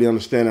 and not really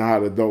understanding how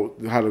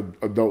the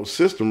adult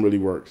system really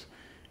works.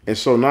 And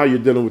so now you're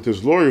dealing with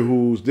this lawyer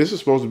this is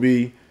supposed to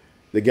be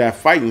the guy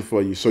fighting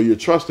for you. So you're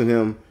trusting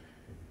him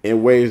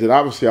in ways that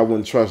obviously I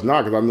wouldn't trust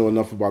now because I know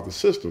enough about the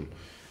system.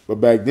 But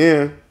back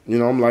then,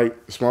 I'm like,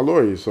 it's my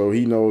lawyer, so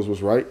he knows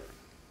what's right.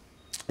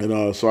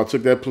 And so I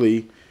took that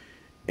plea,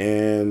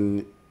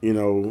 and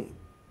when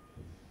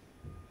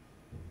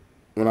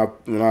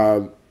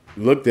I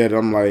looked at it,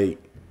 I'm like,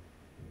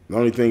 the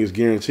only thing is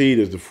guaranteed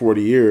is the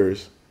 40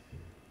 years,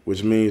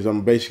 which means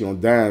I'm basically gonna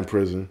die in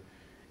prison.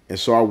 And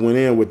so I went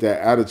in with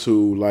that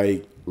attitude,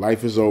 like,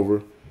 life is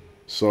over,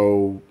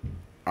 so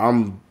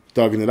I'm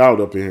thugging it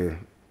out up in here,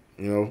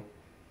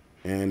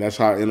 And that's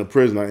how I enter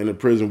prison. I enter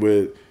prison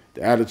with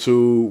the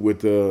attitude,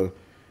 with the,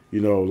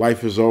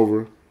 life is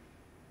over,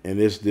 and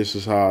this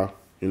is how,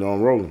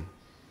 I'm rolling.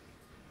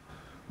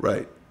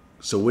 Right.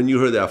 So when you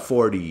heard that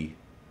 40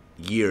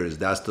 years,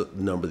 that's the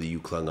number that you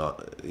cling on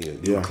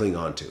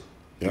to.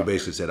 Yeah. You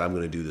basically said, I'm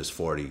going to do this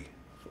 40,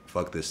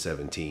 fuck this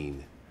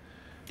 17.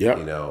 Yeah.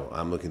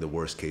 I'm looking at the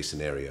worst case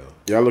scenario.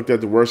 Yeah, I looked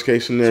at the worst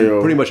case scenario. So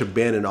you pretty much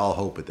abandoned all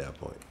hope at that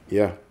point.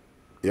 Yeah.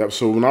 Yep.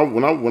 So when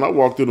I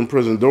walked through them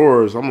prison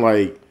doors, I'm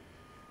like,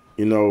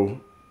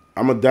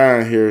 I'm gonna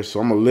die in here,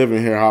 so I'm gonna live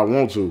in here how I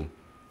want to,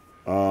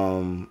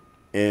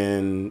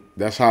 and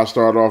that's how I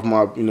started off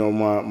my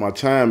my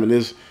time. And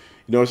it's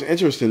it's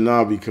interesting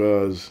now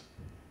because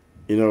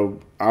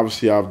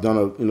obviously I've done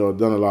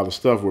a lot of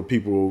stuff where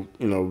people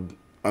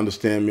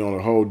understand me on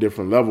a whole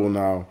different level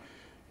now.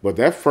 But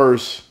that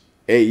first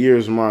 8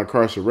 years of my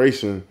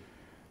incarceration,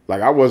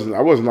 like I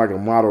wasn't like a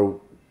model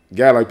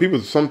guy. Like people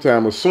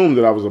sometimes assume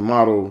that I was a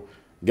model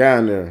guy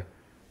in there,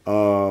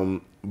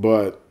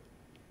 but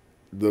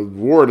the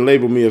warden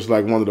labeled me as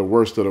like one of the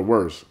worst of the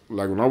worst.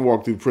 Like when I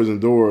walked through prison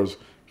doors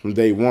from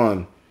day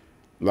one,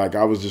 like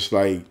I was just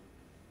like,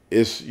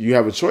 you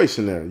have a choice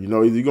in there.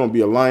 Either you're gonna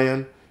be a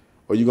lion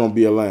or you're gonna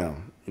be a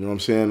lamb. You know what I'm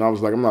saying? I was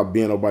like, I'm not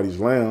being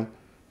nobody's lamb.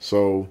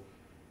 So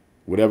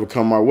whatever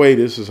come my way,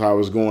 this is how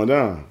it's going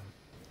down.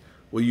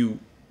 Well, you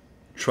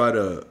try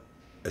to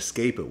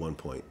escape at one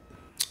point.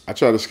 I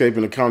tried to escape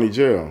in the county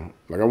jail.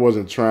 Like I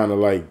wasn't trying to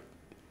like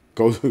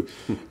go through.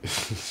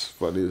 It's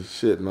funny as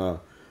shit now.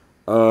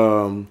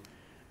 And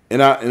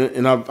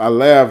I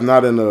laugh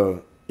not in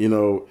a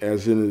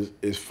as in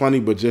it's funny,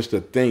 but just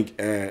to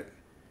think at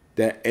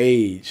that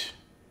age,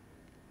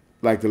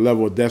 like the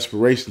level of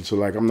desperation to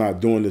like I'm not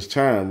doing this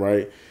time,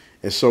 right?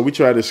 And so we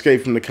tried to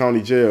escape from the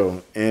county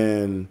jail,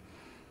 and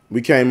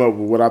we came up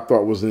with what I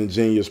thought was an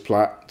ingenious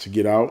plot to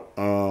get out,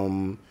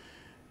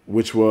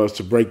 which was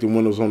to break the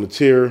windows on the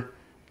tier,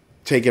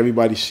 take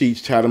everybody's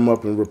sheets, tie them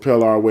up, and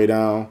rappel our way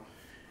down.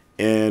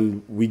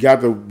 And we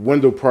got the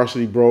window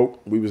partially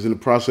broke. We was in the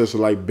process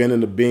of like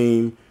bending the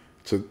beam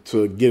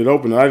to get it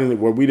open.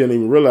 What we didn't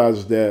even realize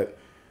is that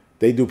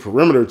they do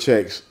perimeter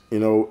checks, you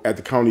know, at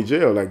the county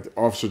jail. Like the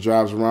officer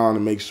drives around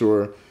and makes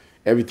sure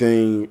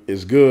everything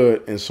is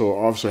good. And so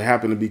an officer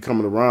happened to be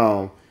coming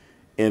around,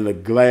 and the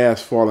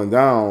glass falling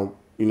down,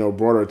 you know,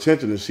 brought her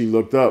attention, and she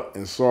looked up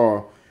and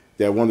saw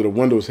that one of the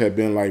windows had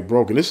been like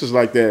broken. This is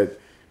like that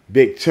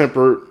big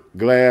tempered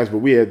glass, but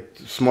we had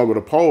smuggled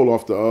a pole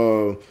off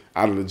the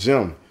out of the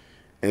gym.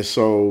 And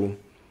so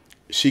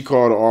she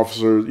called the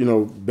officer, you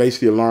know,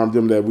 basically alarmed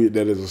them that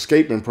there's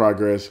escape in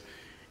progress.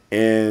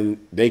 And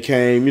they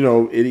came, you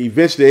know,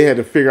 eventually they had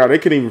to figure out, they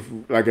couldn't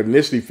even like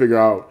initially figure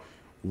out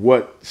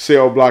what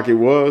cell block it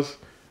was.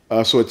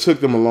 So it took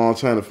them a long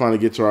time to finally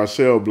get to our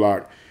cell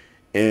block.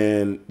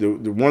 And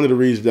one of the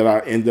reasons that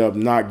I end up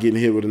not getting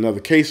hit with another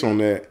case on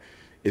that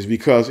is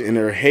because in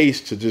their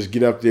haste to just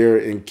get up there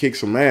and kick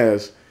some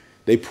ass,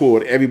 they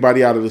pulled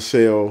everybody out of the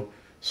cell.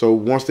 So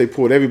once they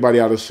pulled everybody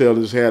out of the cell,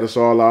 they just had us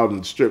all out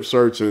and strip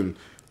search and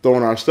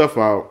throwing our stuff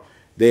out.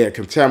 They had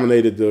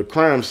contaminated the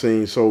crime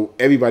scene, so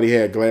everybody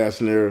had glass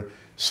in their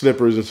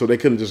slippers, and so they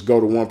couldn't just go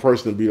to one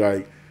person and be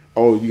like,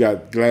 "Oh, you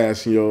got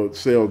glass in your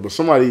cell." But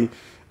somebody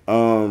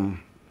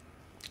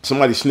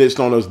snitched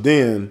on us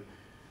then,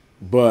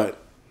 but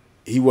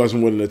he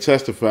wasn't willing to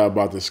testify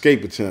about the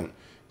escape attempt.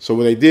 So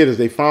what they did is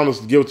they found us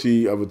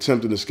guilty of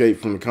attempted escape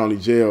from the county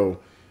jail,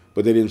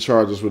 but they didn't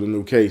charge us with a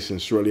new case.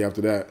 And shortly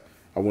after that,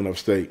 I went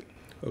upstate.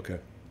 Okay.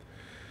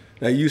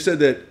 Now, you said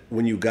that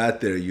when you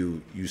got there,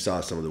 you saw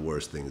some of the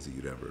worst things that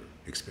you'd ever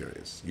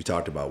experienced. You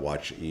talked about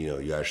watching, you know,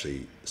 you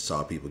actually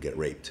saw people get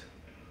raped.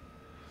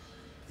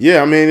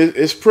 Yeah, I mean,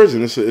 it's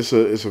prison. It's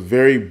a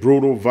very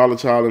brutal,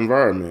 volatile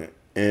environment.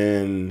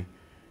 And,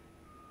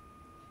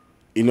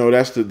 you know,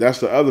 that's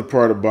the other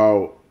part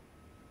about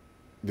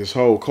this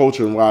whole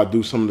culture and why I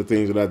do some of the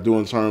things that I do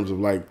in terms of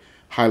like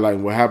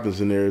highlighting what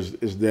happens in there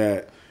is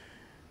that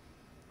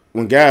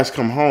when guys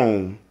come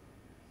home,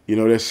 you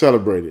know, they're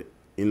celebrated.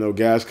 You know,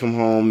 guys come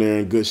home, they're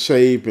in good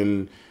shape,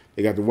 and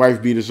they got the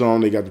wife beaters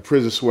on, they got the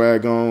prison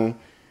swag on.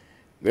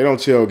 They don't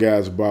tell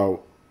guys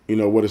about, you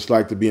know, what it's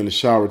like to be in the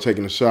shower,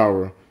 taking a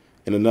shower,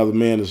 and another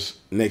man is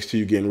next to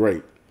you getting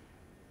raped.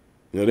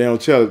 You know,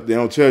 they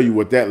don't tell you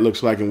what that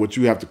looks like and what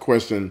you have to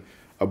question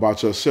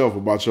about yourself,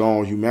 about your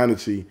own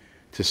humanity,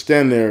 to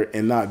stand there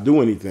and not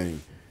do anything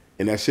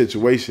in that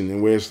situation,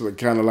 and where it's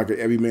kind of like an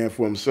every man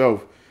for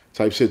himself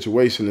type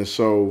situation. And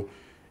so,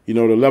 you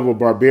know, the level of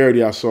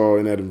barbarity I saw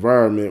in that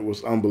environment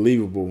was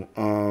unbelievable.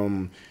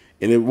 And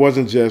it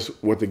wasn't just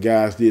what the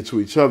guys did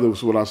to each other, it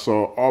was what I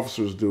saw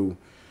officers do.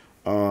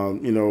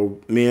 You know,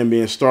 men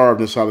being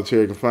starved in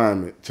solitary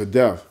confinement to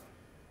death.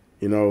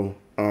 You know,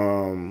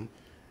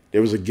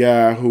 there was a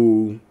guy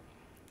who,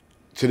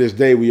 to this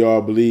day, we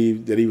all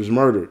believe that he was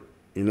murdered.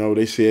 You know,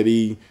 they said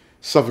he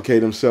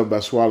suffocated himself by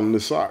swallowing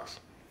his socks.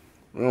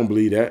 We don't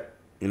believe that,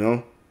 you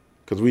know,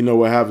 because we know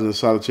what happens in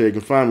solitary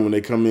confinement when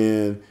they come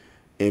in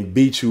and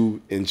beat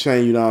you and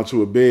chain you down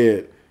to a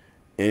bed,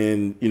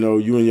 and, you know,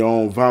 you in your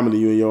own vomit,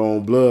 you in your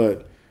own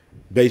blood,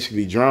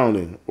 basically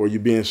drowning, or you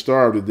being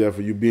starved to death,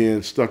 or you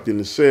being stuck in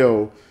the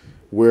cell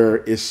where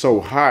it's so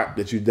hot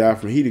that you die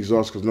from heat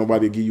exhaustion because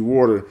nobody will give you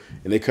water,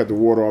 and they cut the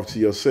water off to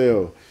your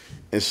cell.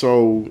 And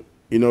so,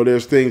 you know,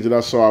 there's things that I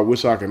saw I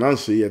wish I could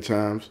unsee at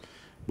times,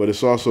 but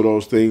it's also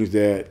those things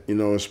that, you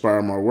know,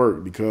 inspire my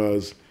work,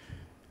 because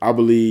I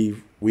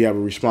believe we have a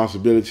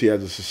responsibility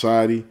as a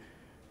society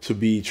to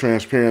be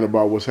transparent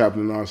about what's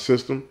happening in our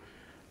system,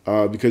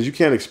 because you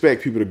can't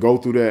expect people to go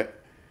through that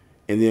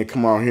and then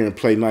come out here and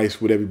play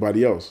nice with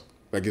everybody else.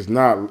 Like, it's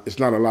not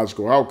a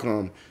logical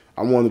outcome.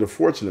 I'm one of the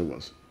fortunate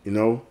ones, you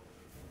know?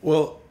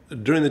 Well,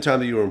 during the time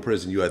that you were in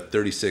prison, you had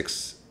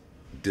 36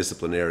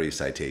 disciplinary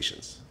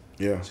citations.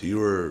 Yeah. So you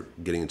were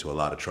getting into a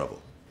lot of trouble.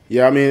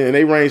 Yeah, I mean, and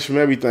they range from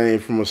everything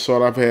from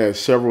assault. I've had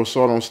several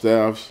assault on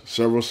staffs,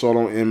 several assault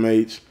on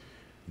inmates,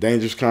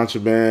 dangerous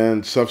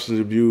contraband, substance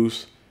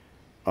abuse.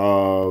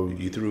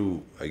 You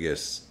threw, I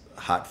guess,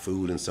 hot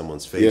food in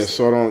someone's face. Yeah,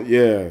 assault on,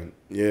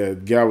 yeah.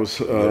 Guy was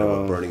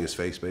burning his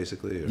face,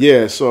 basically. Or?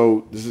 Yeah,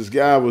 so this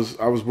guy I was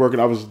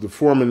the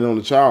foreman on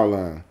the child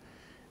line,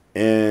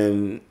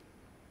 and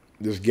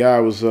this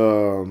guy was,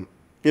 you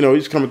know,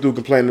 he's coming through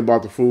complaining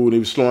about the food, and he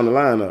was slowing the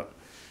line up.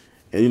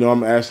 And, you know,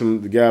 I'm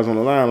asking the guys on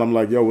the line, I'm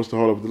like, yo, what's the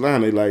hold up with the line?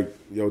 They like,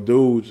 yo,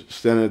 dude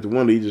standing at the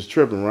window, he just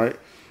tripping, right?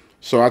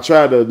 So I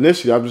tried to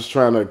initially, I'm just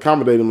trying to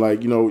accommodate him,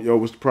 like, you know, yo,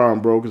 what's the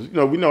problem, bro? Because, you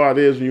know, we know how it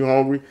is when you're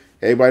hungry.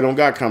 Everybody don't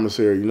got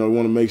commissary. You know, we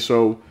want to make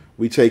sure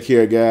we take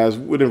care of guys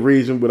within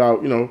reason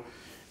without, you know,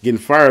 getting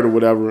fired or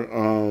whatever.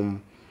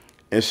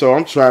 And so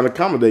I'm trying to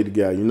accommodate the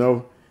guy, you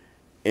know.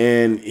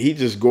 And he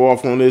just go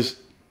off on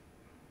this,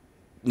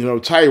 you know,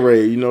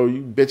 tirade. You know,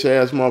 you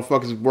bitch-ass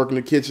motherfuckers work in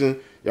the kitchen.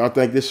 Y'all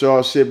think this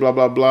y'all shit, blah,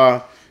 blah,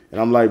 blah. And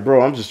I'm like,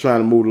 bro, I'm just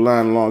trying to move the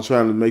line along,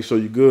 trying to make sure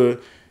you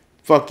good.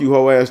 Fuck you,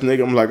 hoe ass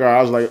nigga. I'm like,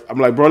 all right. I'm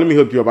like, bro, let me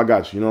hook you up. I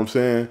got you. You know what I'm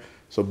saying?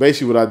 So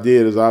basically what I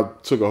did is I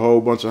took a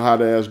whole bunch of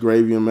hot ass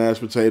gravy and mashed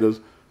potatoes,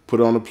 put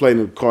it on the plate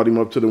and caught him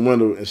up to the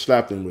window and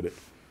slapped him with it.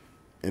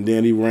 And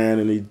then he ran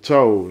and he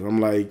told.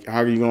 I'm like, how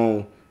are you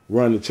going to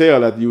run the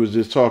tail after you was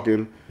just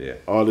talking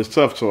all this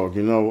tough talk,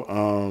 you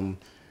know?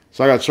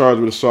 So I got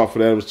charged with assault for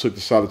that. I was took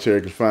to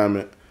solitary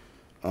confinement.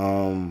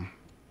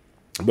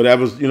 But that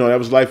was, you know, that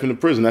was life in the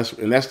prison. That's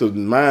the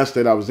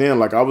mindset I was in.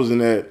 Like, I was in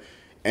that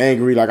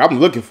angry, like, I'm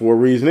looking for a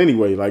reason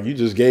anyway. Like, you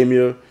just gave me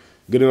a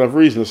good enough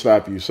reason to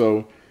slap you.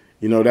 So,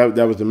 you know,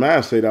 that was the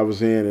mindset I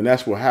was in. And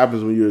that's what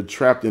happens when you're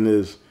trapped in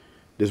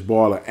this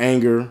ball of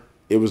anger.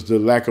 It was the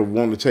lack of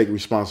wanting to take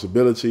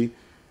responsibility.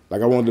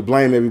 Like, I wanted to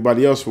blame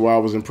everybody else for why I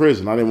was in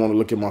prison. I didn't want to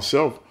look at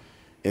myself.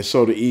 And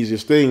so the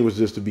easiest thing was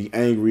just to be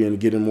angry and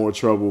get in more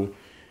trouble.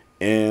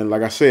 And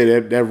like I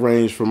said, that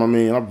ranged from, I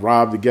mean, I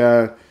robbed the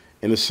guy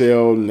in the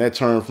cell, and that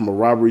turned from a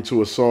robbery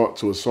to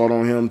assault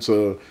on him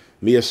to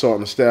me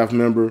assaulting a staff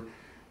member.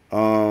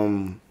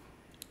 And,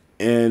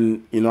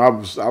 you know, I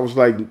was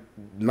like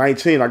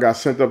 19. I got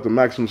sent up to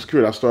maximum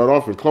security. I started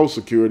off in close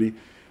security,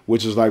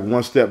 which is like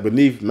one step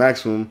beneath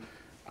maximum.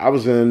 I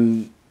was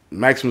in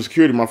maximum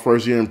security my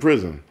first year in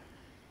prison.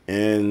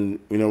 And,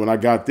 you know, when I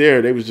got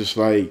there, they was just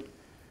like,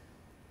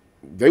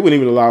 they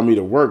wouldn't even allow me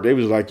to work. They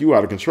was like, you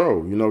out of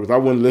control, you know, because I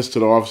wouldn't listen to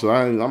the officer.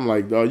 I'm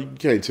like, dog, you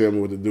can't tell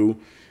me what to do.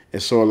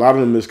 And so a lot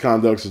of the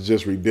misconducts is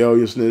just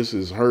rebelliousness,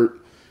 is hurt.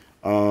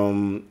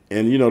 And,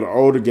 you know, the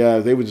older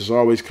guys, they would just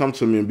always come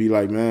to me and be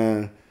like,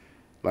 man,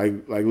 like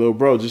little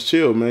bro, just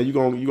chill, man. You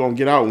gonna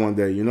get out one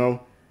day, you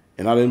know?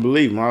 And I didn't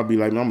believe them. I'd be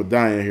like, man, I'm going to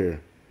die in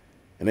here.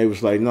 And they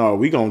was like, no,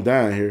 we going to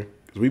die in here.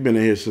 Because we've been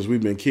in here since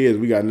we've been kids.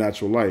 We got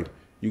natural life.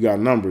 You got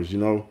numbers, you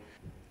know?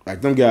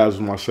 Like, them guys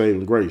was my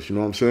saving grace, you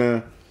know what I'm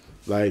saying?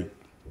 Like,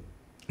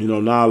 you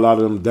know, now a lot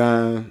of them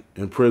dying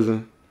in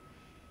prison.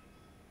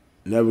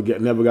 Never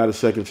got a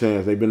second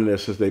chance. They've been in there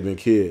since they've been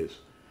kids.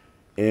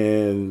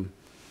 And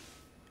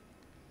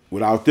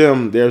without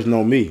them, there's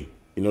no me.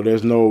 You know,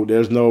 there's no,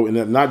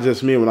 and not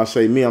just me. When I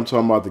say me, I'm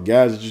talking about the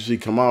guys that you see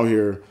come out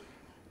here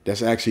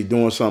that's actually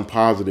doing something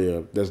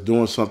positive, that's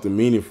doing something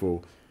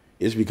meaningful.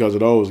 It's because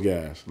of those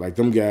guys. Like,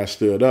 them guys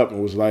stood up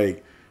and was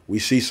like, we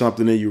see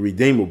something in you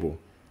redeemable.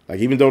 Like,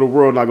 even though the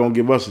world not going to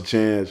give us a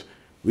chance,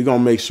 we're going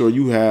to make sure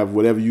you have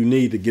whatever you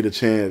need to get a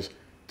chance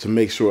to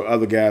make sure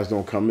other guys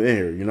don't come in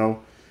here, you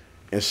know?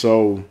 And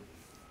so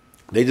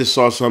they just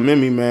saw something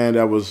in me, man,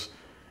 that was,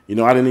 you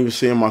know, I didn't even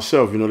see in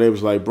myself. You know, they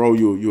was like, bro,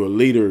 you're a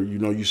leader. You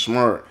know, you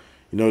smart.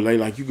 You know, they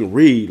like, you can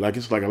read. Like,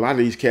 it's like a lot of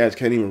these cats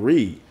can't even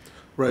read.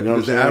 Right. You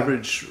know the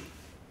average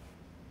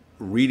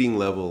reading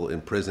level in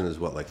prison is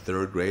what, like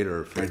third grade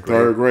or fifth like grade?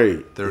 Third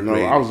grade. Third you know,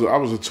 grade. I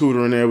was a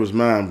tutor in there. It was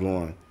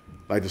mind-blowing.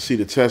 Like, to see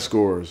the test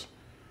scores.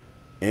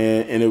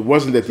 And it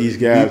wasn't that these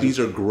guys... These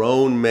are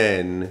grown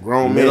men,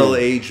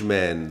 middle-aged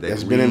men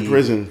that's been in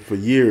prison for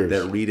years.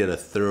 That read at a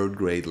third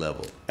grade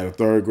level. At a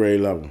third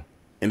grade level.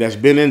 And that's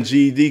been in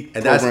GED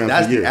programs for years. And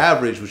that's the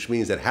average, which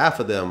means that half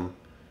of them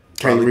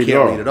can't read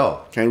it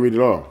all. Can't read it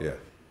all. Yeah.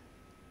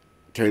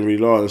 Can't read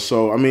it all. And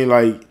so, I mean,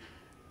 like...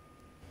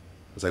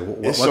 It's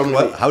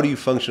like, how do you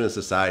function in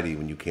society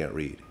when you can't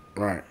read?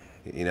 Right.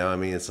 You know, I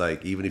mean, it's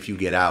like, even if you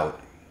get out...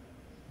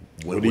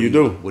 What do you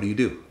do? What do you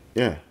do?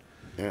 Yeah.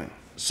 Yeah.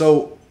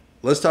 So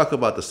let's talk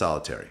about the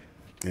solitary.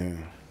 Yeah.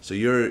 So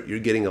you're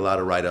getting a lot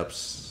of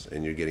write-ups,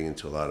 and you're getting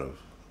into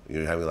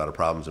you're having a lot of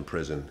problems in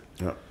prison.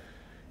 Yeah.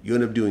 You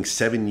end up doing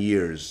 7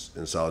 years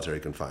in solitary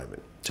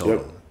confinement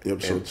total.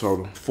 Yep. So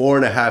total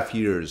 4.5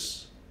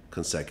 years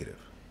consecutive.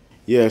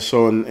 Yeah.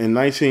 So in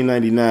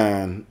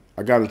 1999,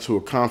 I got into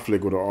a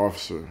conflict with an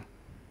officer,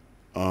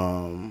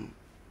 and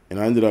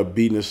I ended up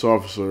beating this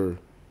officer,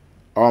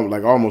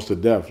 like almost to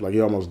death. Like,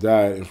 he almost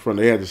died in front.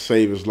 They had to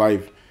save his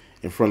life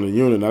in front of the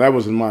unit. Now, that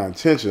wasn't my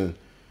intention,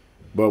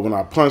 but when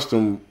I punched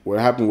him, what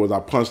happened was I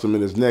punched him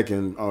in his neck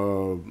and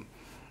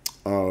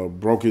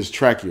broke his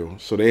tracheal.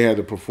 So they had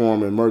to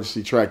perform an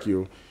emergency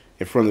tracheal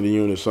in front of the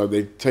unit. So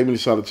they take me to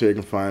solitary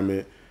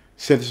confinement,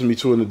 sentenced me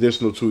to an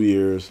additional 2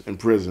 years in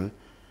prison,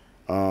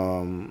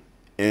 and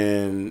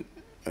an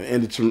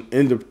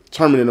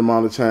indeterminate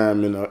amount of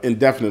time and an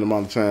indefinite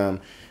amount of time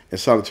in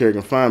solitary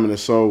confinement. And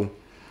so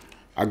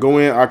I go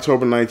in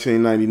October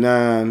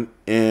 1999,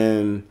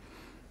 and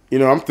you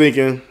know, I'm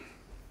thinking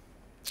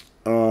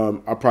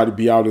I'll probably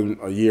be out in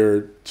a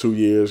year, 2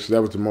 years, because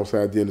that was the most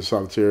I did in the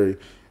solitary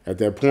at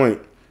that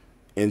point.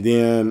 And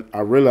then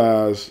I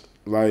realized,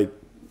 and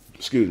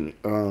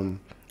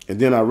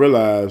then I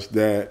realized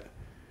that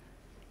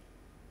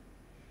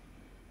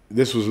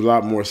this was a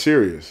lot more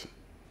serious,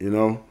 you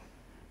know?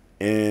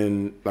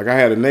 And, like, I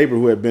had a neighbor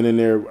who had been in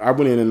there. I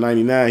went in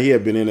 99. He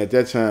had been in at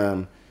that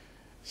time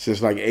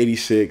since, like,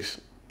 86.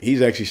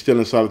 He's actually still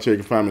in solitary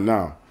confinement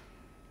now.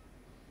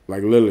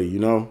 Like, literally, you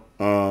know.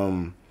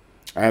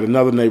 I had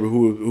another neighbor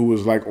who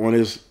was like on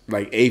his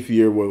like 8th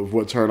year of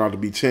what turned out to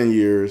be 10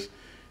 years.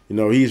 You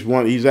know, he's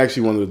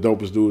actually one of the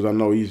dopest dudes. I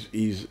know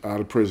he's out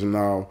of prison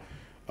now,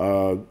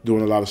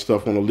 doing a lot of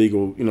stuff on the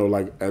legal, you know,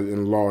 like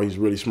in law. He's a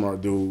really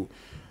smart dude.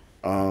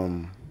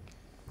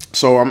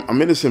 So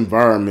I'm in this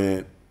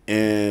environment,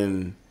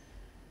 and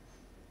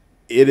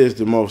it is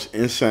the most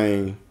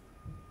insane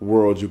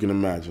world you can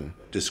imagine.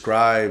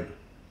 Describe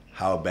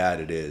how bad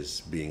it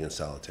is being in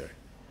solitary?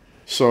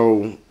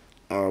 So,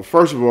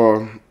 first of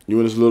all, you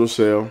in this little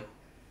cell,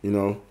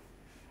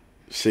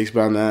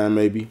 6x9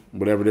 maybe,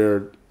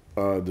 whatever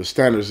the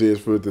standards is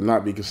for it to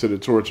not be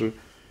considered torture,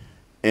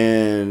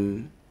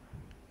 and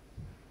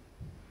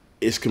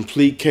it's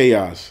complete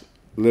chaos,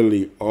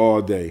 literally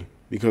all day,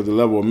 because the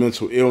level of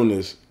mental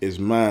illness is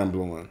mind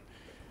blowing.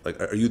 Like,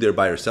 are you there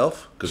by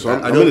yourself? Because So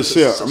I know in the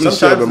cell.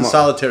 sometimes in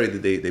solitary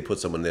they put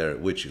someone there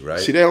with you, right?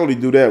 See, they only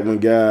do that when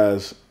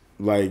guys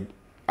like.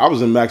 I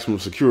was in maximum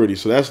security,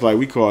 so that's like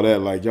we call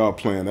that like y'all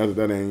playing.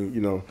 That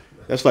ain't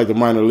that's like the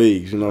minor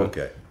leagues,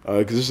 Okay.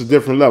 Because it's a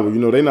different level.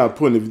 They not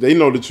putting. If they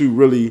know that you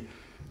really,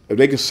 if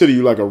they consider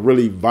you like a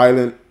really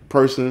violent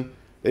person,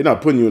 they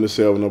not putting you in the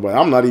cell with nobody.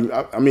 I'm not even.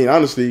 I mean,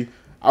 honestly,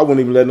 I wouldn't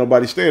even let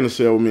nobody stay in the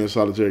cell with me in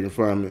solitary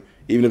confinement,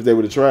 even if they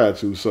would have tried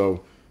to.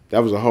 So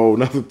that was a whole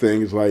nother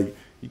thing. It's like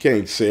you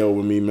can't cell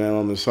with me, man.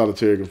 I'm in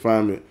solitary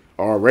confinement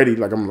already.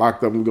 Like I'm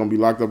locked up. We're gonna be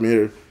locked up in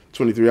here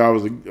 23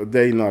 hours a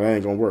day. No, that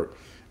ain't gonna work.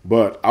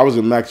 But I was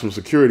in maximum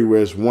security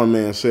where it's one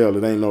man cell.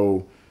 It ain't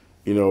no,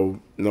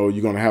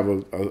 you're gonna have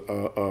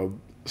a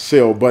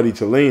cell buddy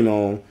to lean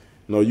on.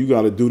 No, you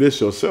gotta do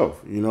this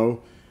yourself. And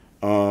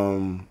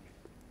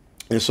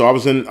so I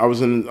was in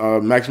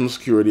maximum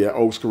security at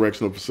Oaks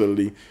Correctional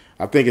Facility.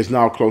 I think it's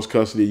now close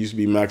custody. It used to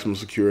be maximum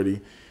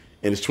security,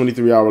 and it's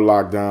 23-hour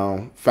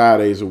lockdown, 5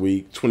 days a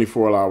week,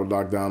 24-hour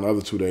lockdown, the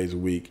other 2 days a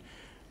week.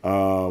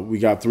 We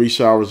got 3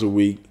 showers a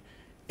week,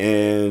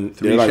 and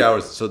 3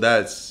 showers. So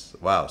that's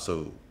wow.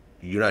 So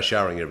you're not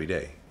showering every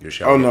day. You're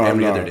showering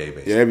every other day,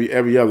 basically. Yeah,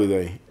 every other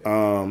day.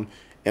 And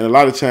a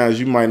lot of times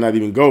you might not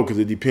even go because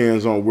it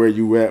depends on where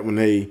you at when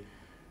they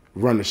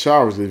run the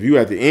showers. If you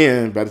at the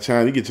end, by the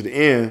time you get to the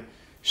end,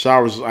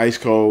 showers is ice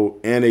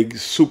cold and they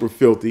super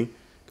filthy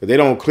because they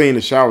don't clean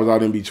the showers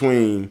out in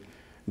between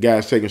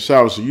guys taking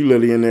showers. So you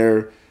literally in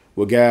there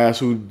with guys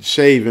who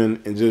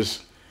shaving and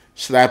just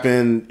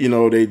slapping,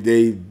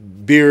 they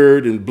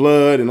beard and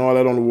blood and all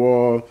that on the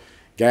wall.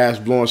 Guys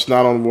blowing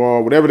snot on the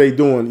wall, whatever they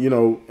doing,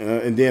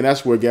 and then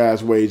that's where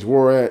guys wage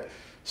war at.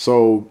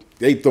 So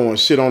they throwing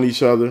shit on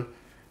each other.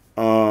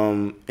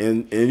 And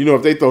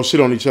if they throw shit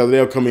on each other,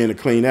 they'll come in and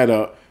clean that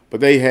up.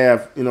 But they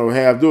half do it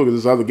because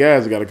there's other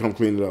guys that got to come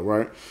clean it up,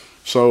 right?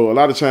 So a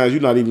lot of times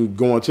you're not even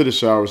going to the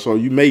shower. So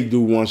you may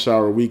do 1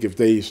 shower a week if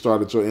they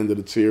start at your end of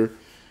the tier.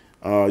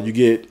 You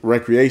get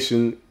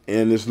recreation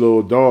in this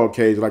little dog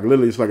cage, like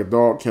literally it's like a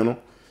dog kennel.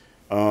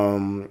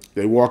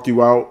 They walk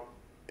you out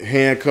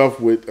handcuffed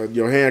with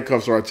your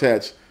handcuffs are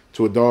attached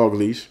to a dog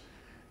leash.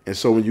 And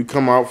so when you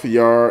come out for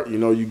yard,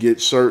 you get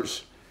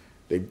searched.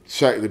 They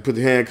put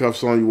the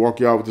handcuffs on you, walk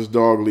you out with this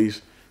dog leash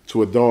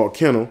to a dog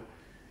kennel.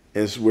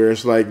 And it's where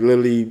it's like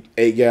literally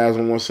 8 guys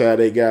on one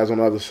side, 8 guys on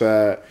the other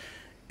side.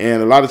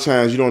 And a lot of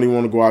times you don't even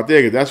want to go out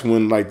there because that's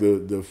when like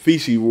the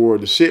feces war,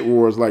 the shit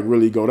wars like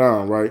really go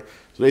down, right?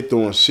 So they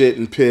throwing shit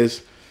and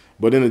piss.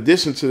 But in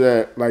addition to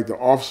that, like the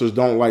officers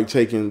don't like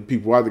taking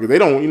people out there because they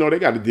don't, they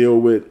got to deal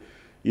with,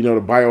 the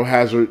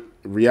biohazard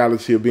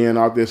reality of being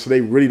out there. So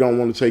they really don't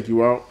want to take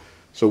you out.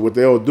 So what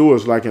they'll do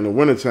is like in the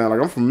wintertime,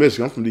 like I'm from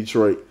Michigan, I'm from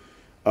Detroit.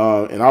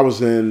 And I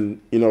was in,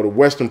 the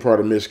western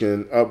part of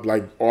Michigan, up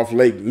like off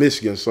Lake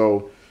Michigan.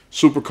 So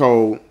super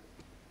cold.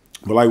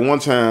 But like one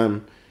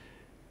time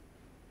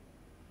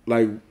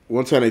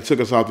they took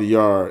us out the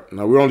yard.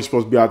 Now we were only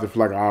supposed to be out there for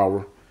like an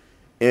hour.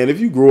 And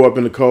if you grew up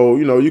in the cold,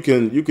 you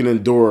can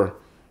endure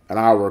an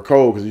hour of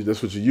cold because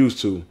that's what you're used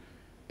to.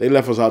 They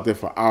left us out there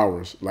for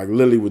hours, like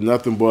literally with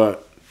nothing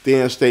but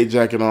thin state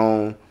jacket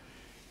on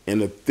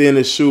and the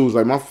thinnest shoes.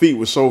 Like my feet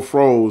were so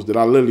froze that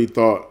I literally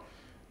thought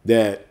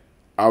that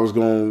I was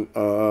going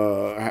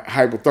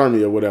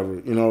hypothermia or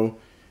whatever,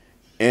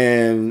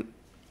 And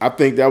I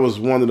think that was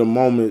one of the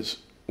moments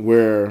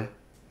where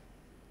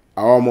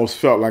I almost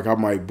felt like I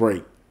might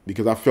break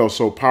because I felt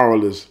so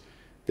powerless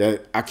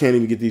that I can't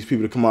even get these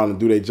people to come out and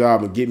do their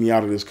job and get me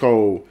out of this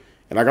cold.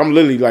 And like I'm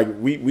literally like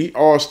we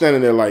all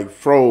standing there like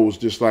froze,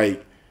 just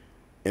like,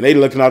 and they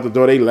looking out the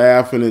door, they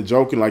laughing and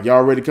joking like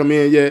y'all ready to come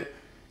in yet?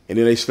 And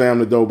then they slam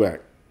the door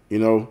back,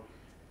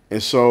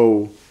 And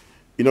so,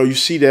 you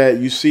see that,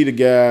 you see the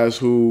guys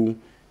who,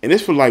 and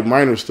it's for like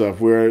minor stuff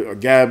where a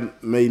guy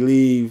may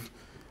leave,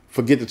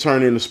 forget to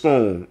turn in the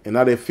spoon, and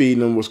now they're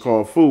feeding them what's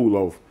called food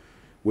loaf,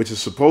 which is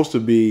supposed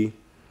to be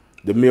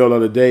the meal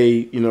of the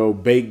day,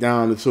 baked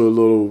down into a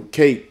little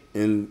cake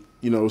and,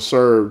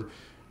 served.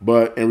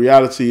 But in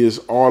reality, it's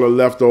all the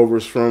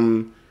leftovers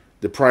from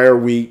the prior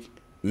week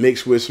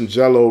mixed with some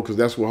Jell-O, because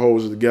that's what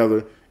holds it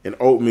together, and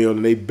oatmeal,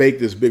 and they bake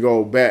this big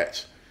old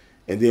batch.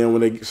 And then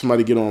when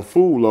somebody get on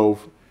food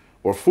loaf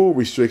or food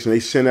restriction, they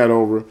send that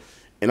over.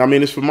 And I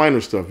mean, it's for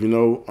minor stuff,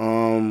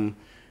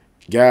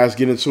 Guys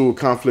get into a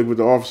conflict with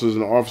the officers,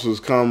 and the officers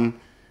come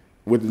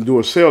and do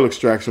a cell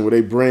extraction where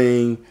they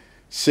bring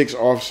 6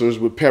 officers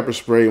with pepper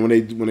spray. And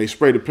when they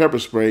spray the pepper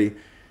spray,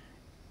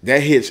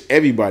 that hits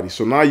everybody.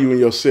 So now you in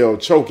your cell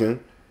choking,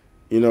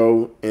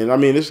 And I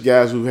mean, it's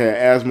guys who've had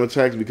asthma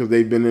attacks because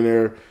they've been in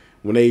there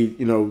when they,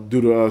 do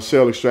the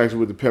cell extraction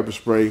with the pepper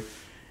spray.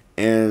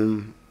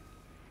 And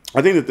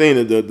I think the thing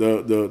that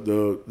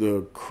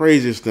the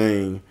craziest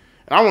thing,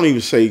 I won't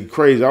even say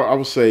crazy. I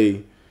would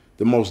say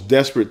the most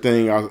desperate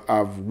thing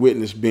I've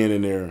witnessed being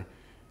in there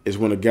is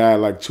when a guy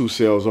like 2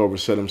 cells over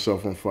set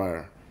himself on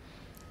fire.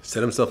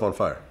 Set himself on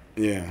fire.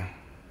 Yeah.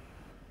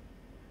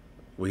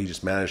 Well, he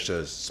just managed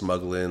to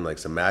smuggle in like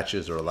some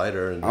matches or a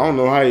lighter. And I don't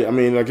know how. I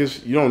mean, I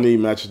guess you don't need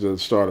matches to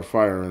start a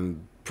fire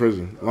in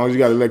prison. As long as you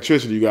got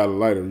electricity, you got a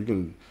lighter. You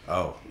can.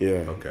 Oh.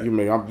 Yeah. Okay.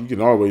 You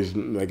can always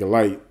make a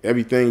light.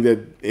 Anything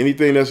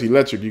that's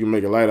electric, you can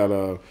make a light out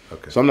of.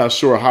 Okay. So I'm not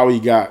sure how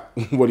he got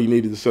what he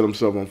needed to set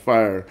himself on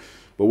fire.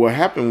 But what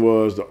happened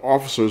was the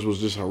officers was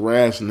just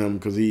harassing him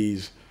because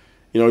he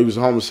was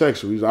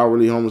homosexual. He was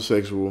outwardly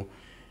homosexual,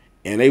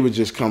 and they would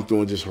just come through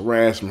and just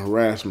harass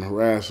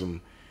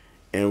him.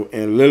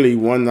 And literally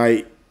one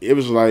night, it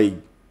was like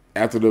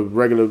after the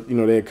regular,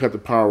 they had cut the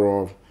power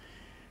off,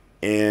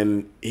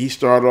 and he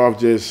started off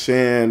just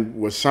saying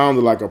what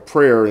sounded like a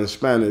prayer in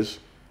Spanish,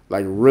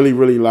 like really,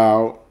 really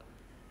loud.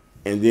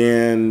 And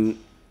then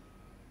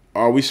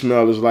all we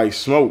smelled is like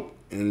smoke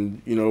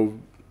and,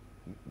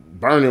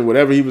 burning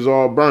whatever he was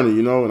all burning,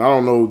 And I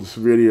don't know the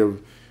severity of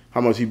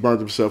how much he burnt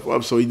himself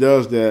up. So he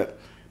does that.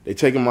 They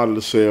take him out of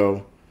the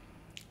cell.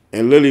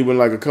 And literally, within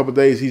like a couple of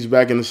days, he's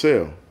back in the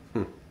cell.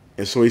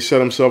 And so he set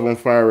himself on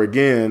fire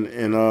again,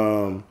 and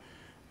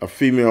a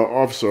female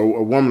officer,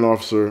 a woman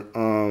officer,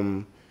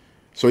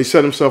 so he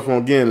set himself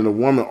on again, and a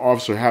woman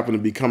officer happened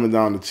to be coming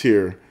down the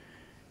tier,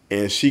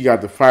 and she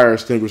got the fire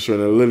extinguisher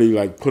and literally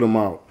like put him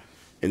out.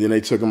 And then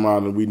they took him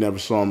out, and we never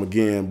saw him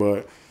again.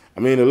 But, I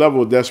mean, the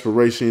level of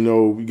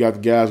desperation, we got the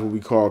guys what we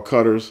call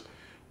cutters,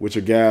 which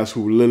are guys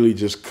who literally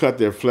just cut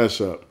their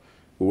flesh up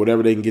with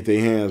whatever they can get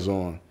their hands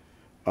on,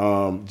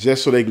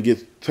 just so they can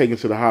get taken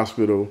to the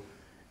hospital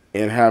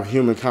and have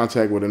human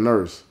contact with a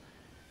nurse.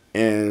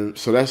 And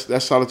so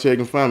that's solitary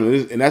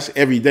confinement. And that's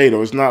every day,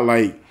 though. It's not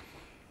like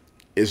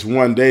it's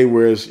one day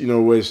where it's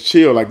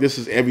chill. Like, this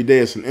is every day.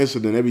 It's an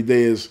incident. Every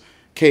day is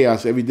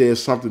chaos. Every day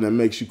is something that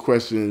makes you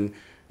question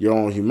your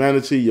own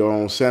humanity, your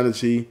own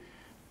sanity.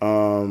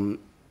 And,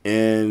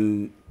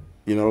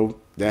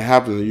 that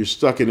happens. And you're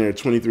stuck in there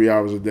 23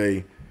 hours a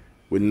day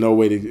with no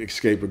way to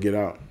escape or get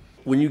out.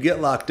 When you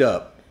get locked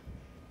up,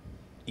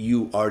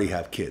 you already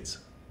have kids.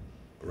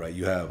 Right,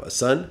 you have a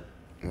son.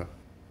 Yeah,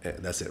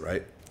 that's it,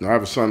 right? No, I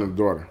have a son and a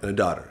daughter. And a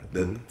daughter.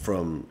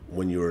 From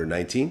when you were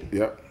 19.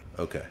 Yep.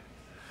 Okay.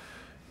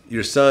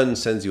 Your son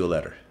sends you a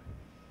letter.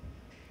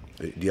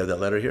 Do you have that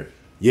letter here?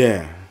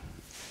 Yeah.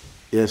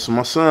 So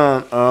my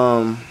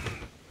son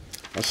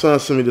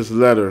sent me this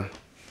letter.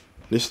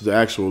 This is the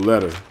actual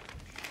letter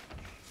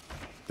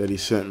that he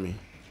sent me.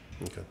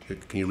 Okay.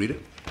 Can you read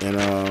it?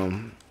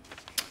 And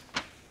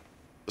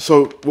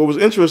so what was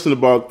interesting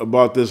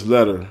about this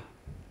letter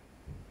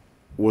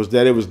was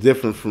that it was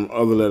different from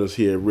other letters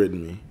he had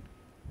written me.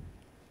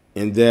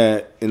 And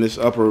that in this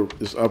upper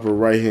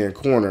right hand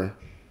corner,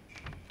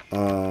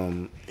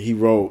 he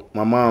wrote,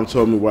 "My mom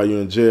told me while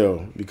you're in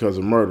jail because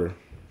of murder.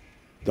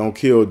 Don't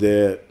kill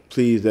Dad.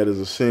 Please, that is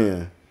a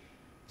sin.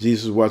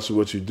 Jesus watches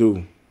what you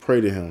do. Pray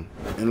to him."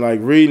 And like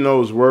reading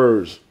those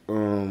words,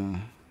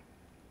 coming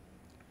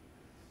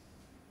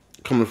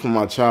from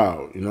my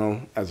child,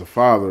 as a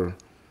father,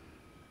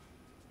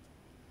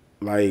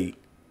 like,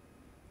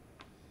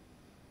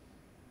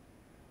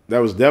 that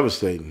was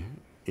devastating,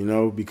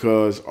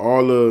 because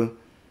all the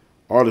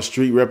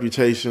street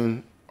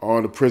reputation,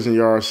 all the prison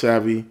yard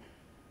savvy,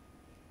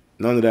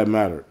 none of that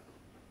mattered,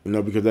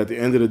 because at the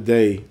end of the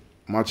day,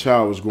 my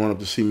child was growing up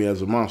to see me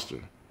as a monster,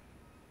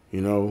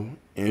 and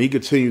he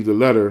continued the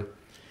letter,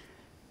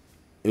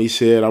 and he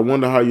said, "I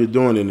wonder how you're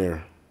doing in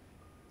there.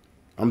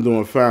 I'm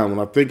doing fine. When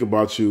I think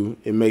about you,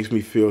 it makes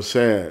me feel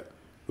sad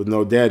with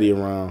no daddy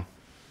around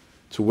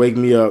to wake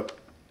me up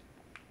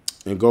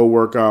and go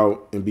work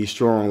out and be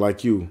strong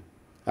like you.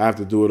 I have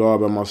to do it all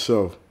by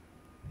myself.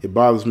 It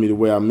bothers me the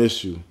way I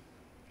miss you.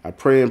 I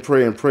pray and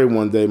pray and pray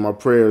one day my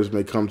prayers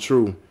may come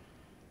true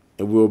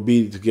and we'll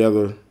be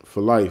together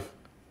for life.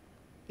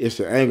 It's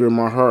the anger in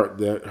my heart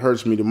that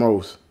hurts me the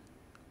most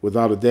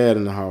without a dad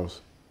in the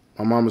house.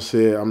 My mama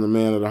said I'm the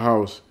man of the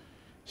house.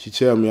 She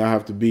tell me I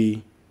have to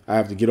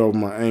get over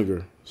my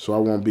anger so I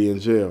won't be in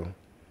jail."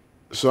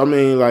 So I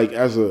mean, like,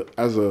 as a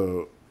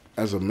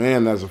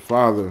man, as a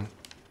father,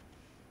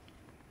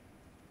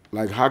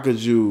 like, how could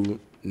you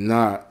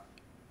not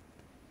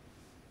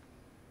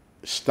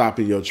stop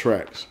in your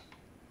tracks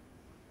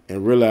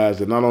and realize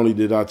that not only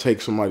did I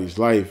take somebody's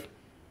life,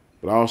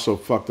 but I also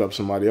fucked up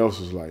somebody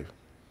else's life,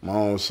 my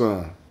own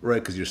son.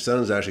 Right, because your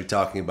son's actually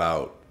talking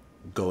about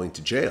going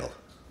to jail.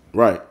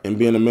 Right, and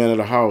being a man of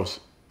the house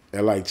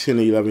at like 10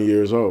 or 11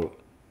 years old,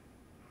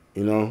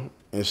 And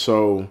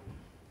so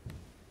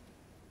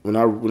when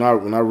I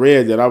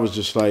read that, I was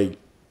just like,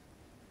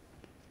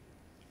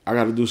 I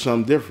got to do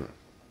something different.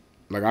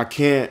 Like, I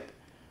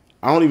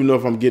don't even know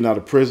if I'm getting out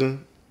of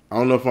prison. I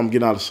don't know if I'm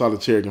getting out of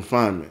solitary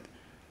confinement.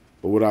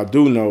 But what I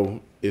do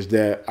know is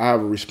that I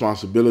have a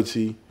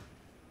responsibility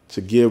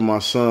to give my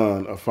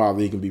son a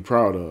father he can be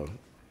proud of.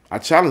 I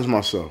challenged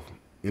myself.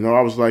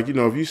 I was like, if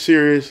you're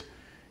serious,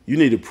 you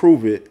need to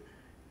prove it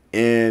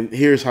and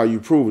here's how you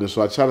prove it.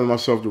 So I challenged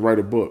myself to write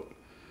a book.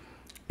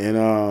 And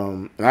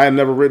I had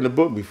never written a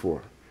book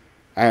before.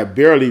 I had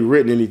barely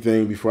written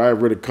anything before. I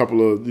had read a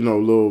couple of,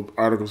 little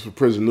articles for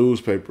prison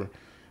newspaper.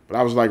 But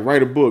I was like,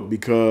 write a book,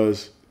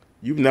 because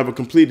you've never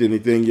completed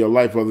anything in your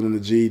life other than the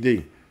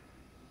GED.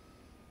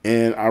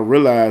 And I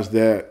realized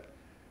that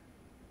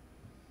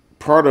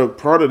part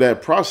of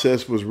that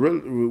process was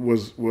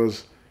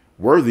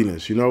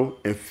worthiness,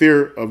 and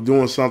fear of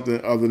doing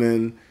something other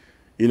than,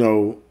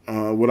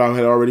 what I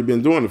had already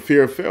been doing, the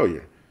fear of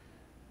failure.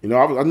 I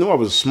knew I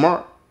was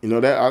smart.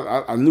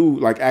 That I knew,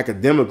 like,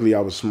 academically I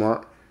was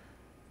smart,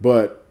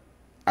 but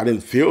I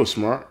didn't feel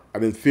smart. I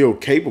didn't feel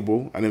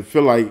capable. I didn't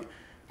feel like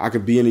I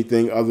could be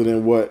anything other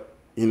than what,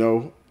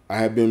 I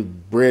had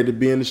been bred to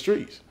be in the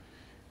streets.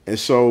 And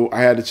so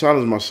I had to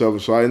challenge myself.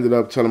 And so I ended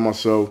up telling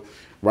myself,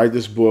 write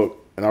this book.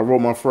 And I wrote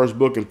my first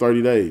book in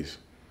 30 days.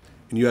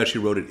 And you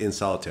actually wrote it in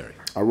solitary?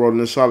 I wrote it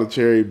in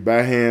solitary,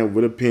 by hand,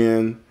 with a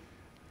pen,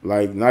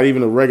 like not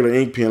even a regular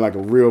ink pen, like a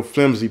real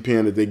flimsy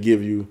pen that they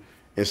give you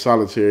in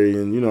solitary.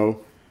 And,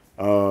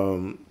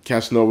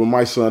 Casanova,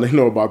 my son, they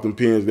know about them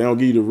pens. They don't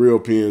give you the real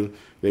pen.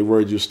 They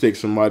worried you'll stick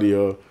somebody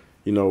or,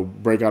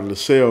 break out of the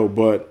cell.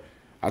 But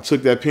I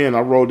took that pen,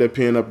 I rolled that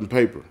pen up in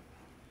paper.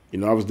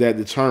 I was that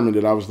determined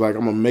that I was like,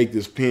 I'm going to make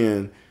this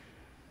pen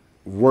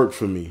work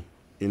for me,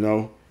 And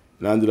I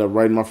ended up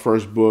writing my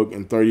first book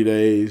in 30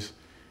 days.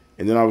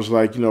 And then I was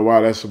like,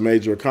 wow, that's a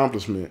major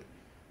accomplishment.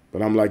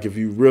 But I'm like, if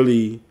you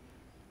really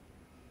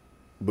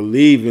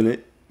believe in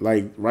it,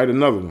 like, write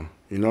another one,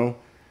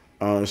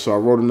 So I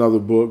wrote another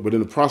book. But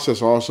in the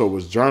process also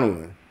was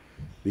journaling,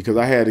 because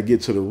I had to get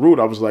to the root.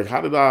 I was like,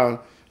 how did I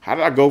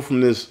go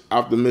from this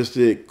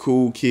optimistic,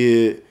 cool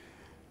kid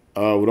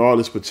with all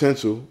this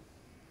potential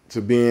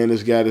to being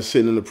this guy that's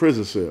sitting in a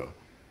prison cell,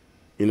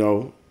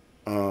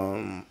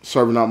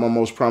 serving out my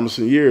most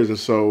promising years? And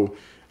so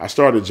I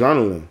started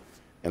journaling,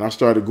 and I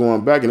started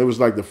going back, and it was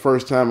like the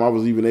first time I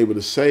was even able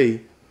to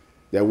say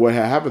that what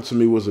had happened to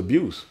me was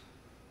abuse.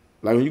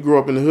 Like, when you grow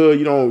up in the hood,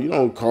 you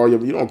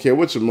don't care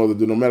what your mother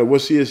do. No matter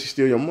what she is, she's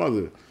still your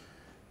mother.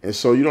 And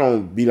so you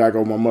don't be like,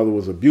 oh, my mother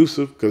was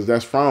abusive, because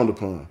that's frowned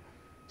upon.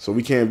 So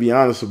we can't be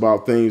honest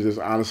about things that's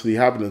honestly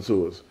happening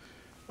to us.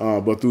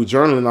 But through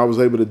journaling, I was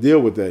able to deal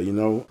with that,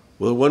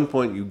 Well, at one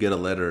point you get a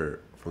letter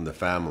from the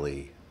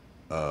family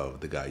of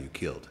the guy you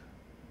killed.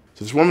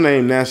 So this woman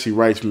named Nancy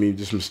writes me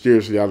just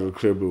mysteriously out of the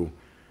clear blue.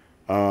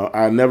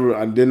 I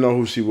didn't know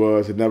who she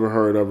was, had never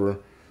heard of her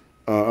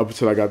up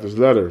until I got this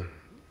letter.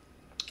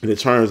 And it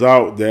turns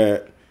out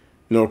that,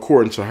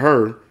 according to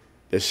her,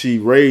 that she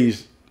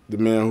raised the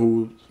man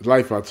whose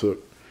life I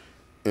took.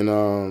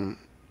 And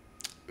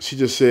she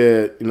just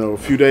said, a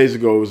few days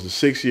ago, it was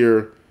the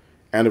 6-year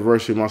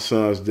anniversary of my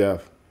son's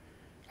death.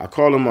 I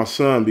call him my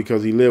son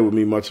because he lived with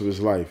me much of his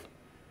life.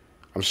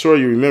 I'm sure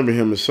you remember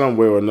him in some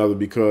way or another,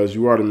 because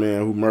you are the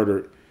man who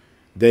murdered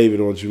David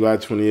on July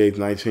 28,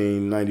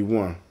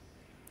 1991.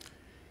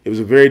 It was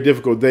a very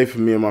difficult day for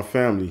me and my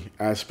family.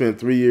 I had spent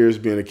 3 years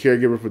being a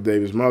caregiver for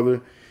David's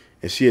mother,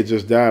 and she had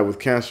just died with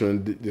cancer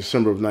in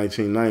December of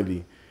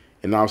 1990.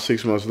 And now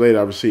 6 months later,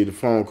 I received a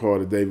phone call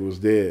that David was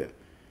dead.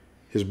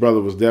 His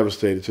brother was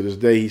devastated. To this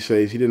day, he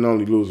says he didn't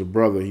only lose a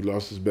brother, he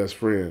lost his best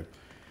friend.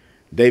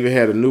 David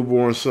had a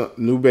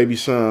new baby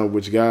son,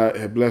 which God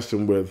had blessed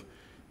him with.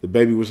 The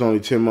baby was only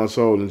 10 months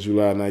old in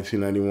July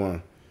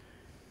 1991.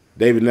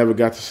 David never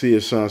got to see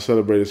his son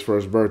celebrate his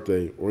first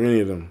birthday, or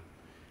any of them.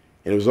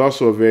 And it was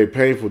also a very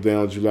painful day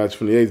on July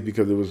 28th,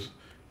 because it was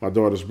my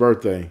daughter's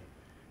birthday.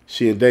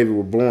 She and David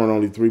were born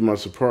only 3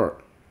 months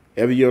apart.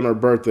 Every year on her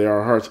birthday,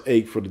 our hearts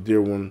ache for the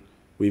dear one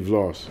we've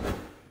lost.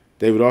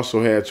 David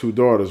also had 2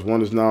 daughters.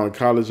 One is now in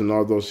college, and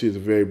although she is a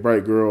very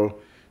bright girl,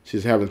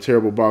 she's having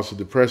terrible bouts of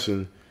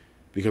depression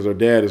because her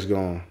dad is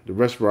gone. The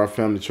rest of our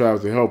family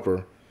tries to help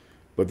her,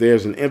 but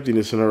there's an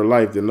emptiness in her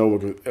life that no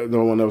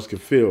one else can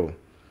fill.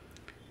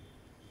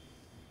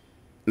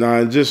 Now,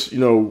 and just,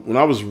 when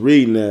I was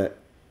reading that,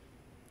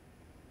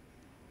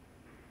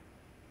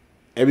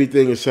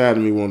 everything inside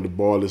of me wanted to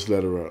ball this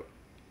letter up.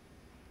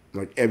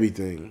 Like,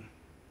 everything.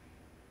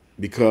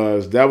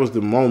 Because that was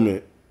the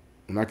moment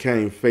when I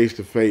came face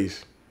to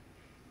face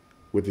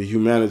with the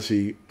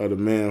humanity of the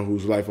man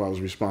whose life I was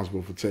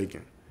responsible for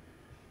taking.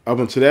 Up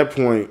until that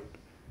point,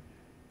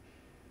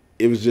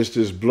 it was just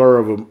this blur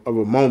of a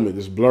moment,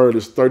 this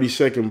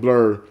 30-second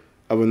blur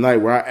of a night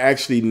where I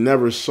actually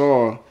never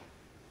saw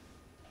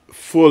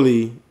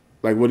fully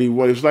like what he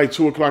was. It was like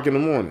 2 o'clock in the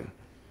morning.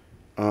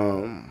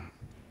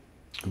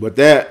 But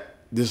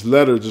this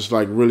letter just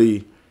like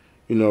really,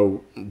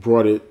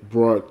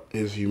 brought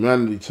his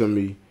humanity to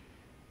me.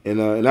 And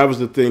that was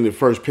the thing that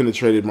first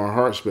penetrated my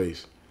heart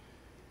space.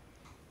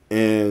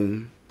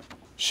 And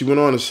she went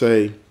on to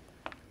say,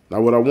 now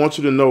what I want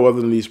you to know,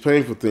 other than these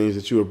painful things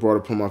that you have brought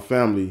upon my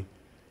family,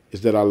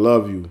 is that I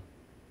love you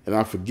and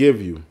I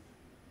forgive you.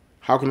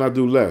 How can I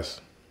do less?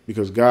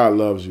 Because God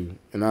loves you,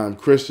 and I am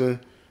Christian,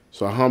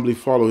 so I humbly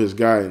follow his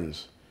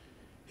guidance.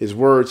 His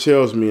word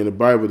tells me in the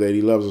Bible that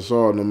he loves us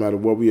all, no matter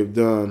what we have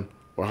done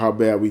or how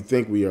bad we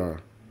think we are.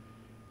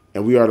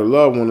 and we are to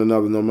love one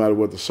another no matter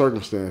what the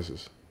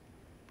circumstances.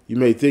 You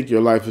may think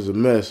your life is a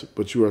mess,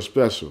 but you are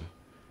special,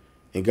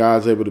 and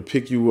God's able to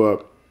pick you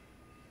up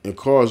and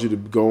cause you to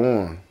go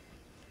on.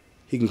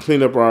 He can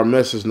clean up our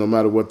messes no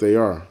matter what they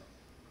are.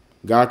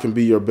 God can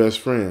be your best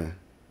friend.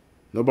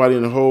 Nobody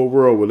in the whole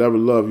world will ever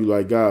love you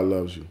like God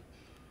loves you.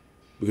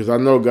 Because I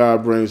know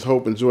God brings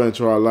hope and joy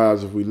into our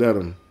lives if we let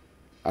him.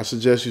 I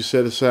suggest you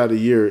set aside a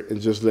year and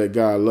just let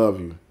God love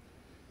you.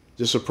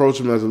 Just approach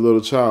him as a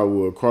little child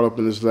would, crawl up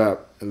in his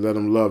lap and let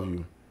him love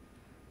you.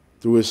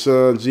 Through his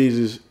son,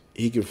 Jesus,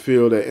 he can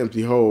fill that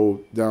empty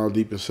hole down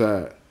deep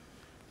inside,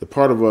 the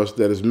part of us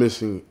that is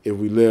missing if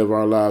we live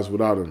our lives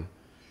without him.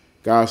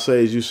 God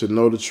says you should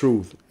know the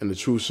truth, and the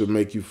truth should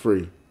make you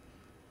free.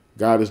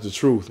 God is the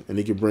truth, and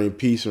he can bring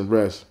peace and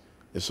rest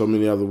and so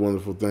many other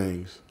wonderful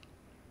things.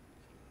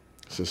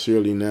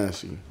 Sincerely,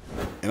 Nancy.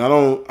 And I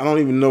don't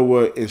even know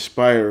what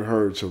inspired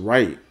her to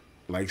write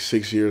like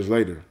 6 years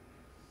later.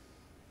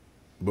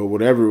 But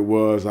whatever it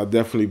was, I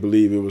definitely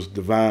believe it was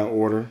divine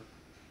order.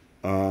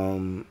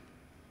 And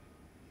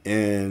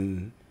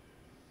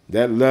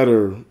that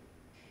letter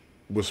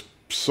was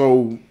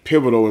so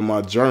pivotal in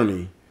my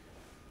journey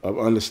of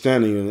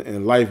understanding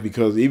in life,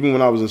 because even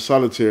when I was in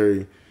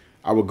solitary,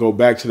 I would go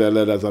back to that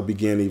letter as I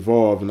began to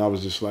evolve, and I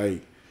was just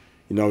like,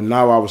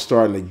 now I was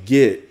starting to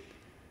get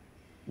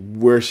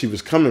where she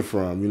was coming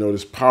from,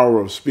 this power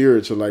of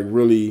spirit to like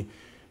really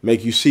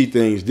make you see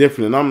things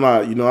different. And I'm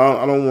not,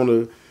 I don't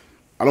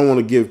want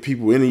to give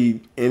people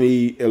any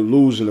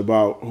illusion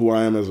about who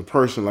I am as a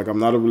person. Like, I'm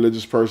not a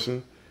religious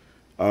person.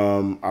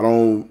 I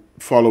don't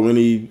follow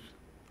any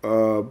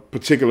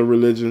particular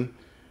religion,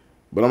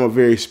 but I'm a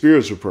very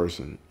spiritual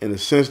person in the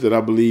sense that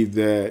I believe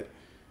that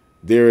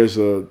there is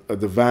a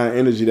divine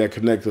energy that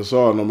connects us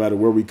all, no matter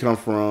where we come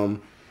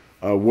from,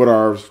 what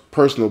our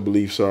personal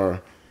beliefs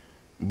are.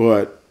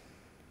 But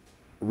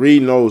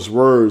reading those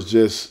words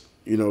just,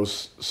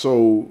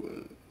 so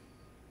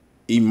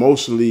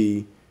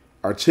emotionally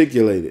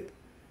articulated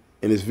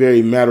in this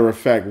very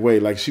matter-of-fact way.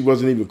 Like, she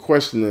wasn't even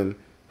questioning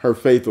her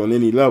faith on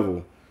any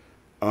level.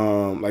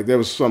 Like, there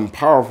was something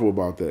powerful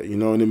about that,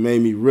 and it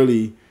made me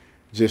really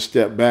just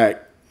step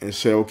back and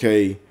say,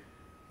 okay,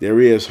 there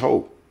is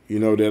hope,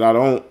 that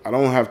I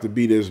don't have to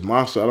be this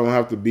monster. I don't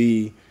have to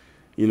be,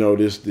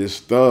 this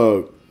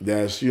thug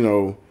that's,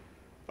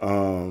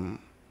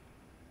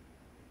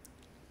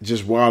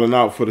 just wilding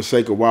out for the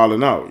sake of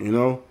wilding out,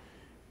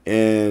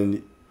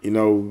 And,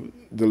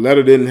 the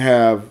letter didn't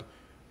have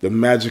the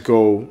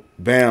magical,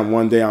 bam,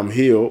 one day I'm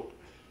healed.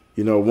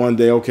 One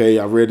day, okay,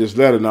 I read this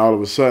letter, and all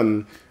of a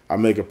sudden I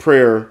make a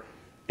prayer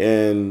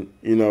and,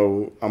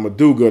 I'm a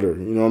do-gooder,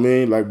 you know what I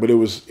mean? Like, but it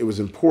was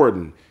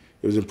important.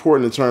 It was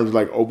important in terms of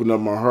like opening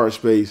up my heart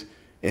space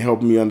and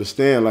helping me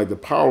understand like the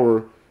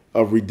power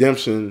of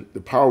redemption,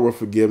 the power of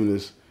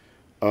forgiveness,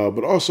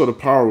 but also the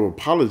power of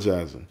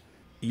apologizing.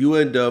 You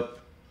end up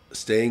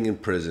staying in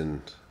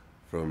prison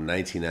from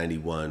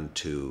 1991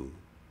 to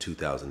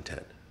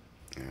 2010.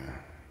 Yeah.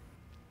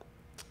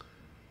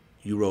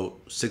 You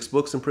wrote 6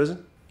 books in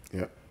prison?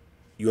 Yeah.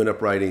 You end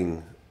up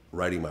writing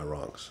My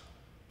Wrongs.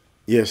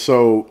 Yeah,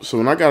 so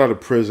when I got out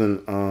of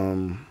prison,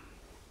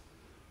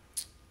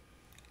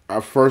 I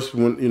first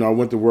went, I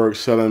went to work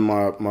selling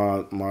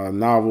my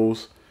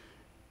novels,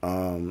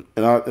 and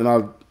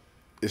I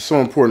it's so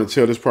important to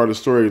tell this part of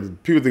the story.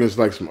 People think it's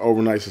like some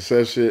overnight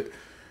success shit,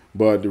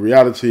 but the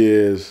reality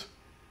is,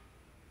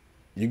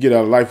 you get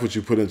out of life what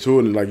you put into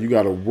it, and like you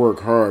got to work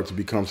hard to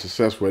become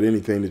successful at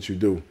anything that you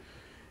do.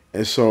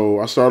 And so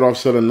I started off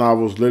selling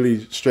novels,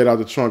 literally straight out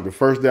the trunk. The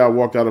first day I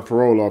walked out of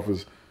parole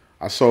office,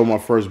 I sold my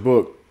first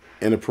book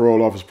in the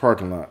parole office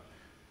parking lot.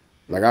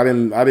 Like, I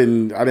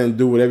didn't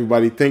do what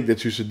everybody think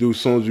that you should do as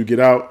soon as you get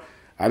out.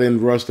 I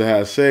didn't rush to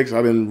have sex.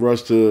 I didn't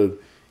rush to,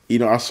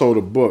 I sold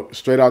a book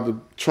straight out the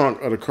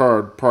trunk of the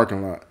car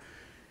parking lot.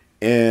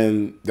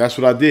 And that's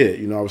what I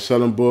did. I was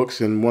selling books,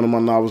 and one of my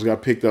novels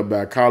got picked up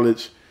by a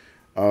college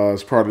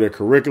as part of their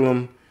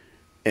curriculum.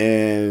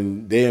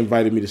 And they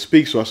invited me to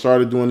speak, so I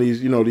started doing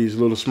these, these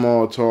little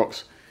small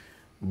talks.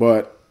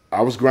 But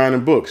I was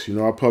grinding books.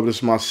 I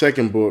published my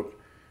second book,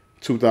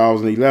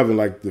 2011,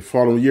 like the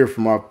following year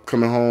for my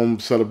coming home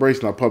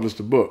celebration. I published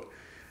a book,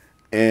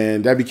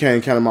 and that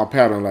became kind of my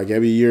pattern. Like,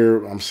 every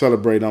year I'm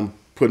celebrating, I'm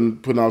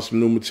putting out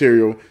some new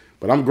material,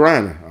 but I'm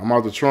grinding. I'm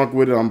out the trunk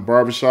with it. I'm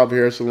barbershop,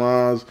 hair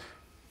salons,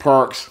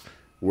 parks,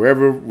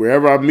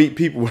 wherever I meet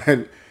people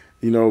at.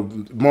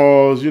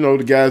 Malls,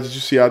 the guys that you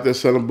see out there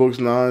selling books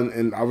now,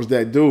 and I was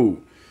that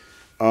dude.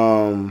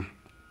 And,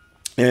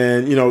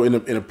 in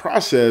the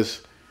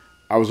process,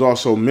 I was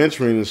also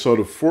mentoring, and so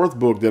the fourth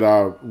book that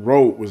I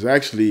wrote was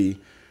actually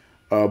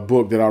a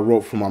book that I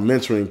wrote for my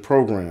mentoring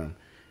program.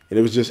 And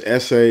it was just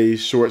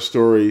essays, short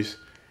stories,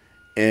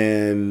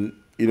 and,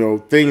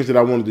 things that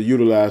I wanted to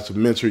utilize to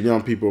mentor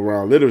young people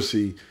around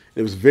literacy.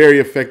 It was a very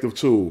effective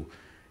tool.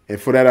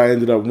 And for that, I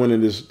ended up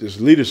winning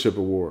this leadership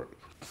award.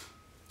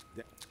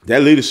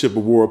 That leadership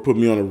award put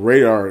me on the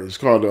radar. It's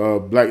called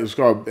back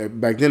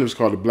then it was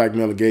called the Black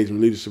Male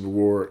Engagement Leadership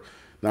Award.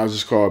 Now it's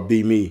just called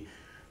Be Me.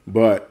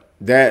 But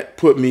that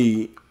put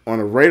me on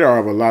the radar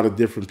of a lot of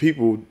different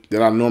people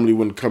that I normally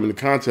wouldn't come into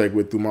contact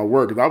with through my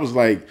work. 'Cause I was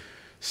like,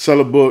 sell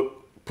a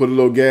book, put a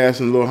little gas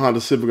in a little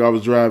Honda Civic I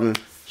was driving,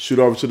 shoot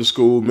over to the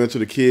school, mentor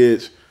the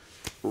kids,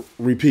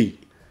 repeat.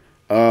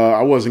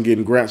 I wasn't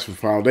getting grants for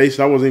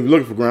foundation. I wasn't even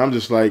looking for grants. I'm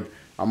just like,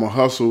 I'm going to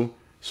hustle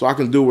so I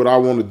can do what I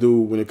want to do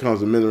when it comes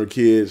to mentoring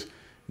kids,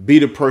 be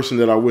the person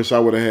that I wish I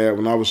would have had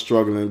when I was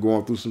struggling,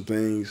 going through some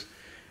things.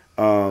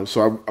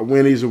 So I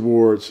win these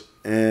awards,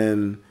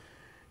 and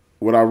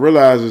what I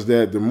realized is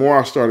that the more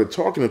I started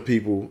talking to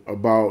people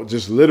about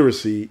just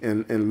literacy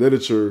and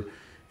literature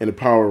and the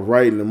power of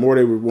writing, the more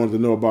they would want to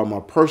know about my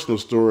personal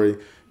story,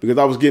 because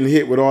I was getting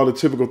hit with all the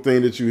typical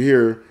thing that you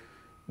hear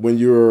when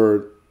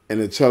you're an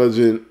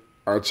intelligent,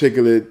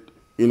 articulate,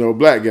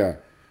 black guy.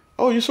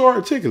 Oh, you're so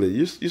articulate.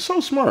 You're so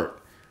smart.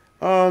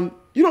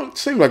 You don't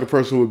seem like a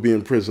person who would be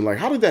in prison. Like,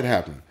 how did that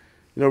happen?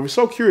 We're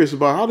so curious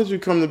about how did you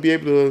come to be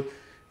able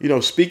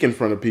to, speak in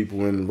front of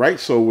people and write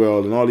so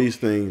well and all these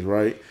things,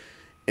 right?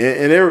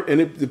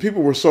 The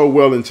people were so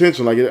well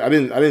intentioned. Like, I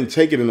didn't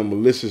take it in a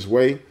malicious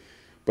way,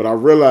 but I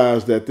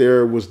realized that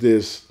there was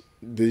these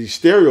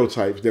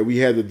stereotypes that we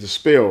had to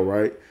dispel,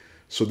 right?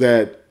 So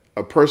that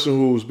a person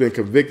who's been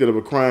convicted of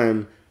a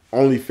crime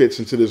only fits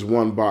into this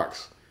one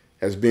box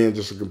as being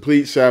just a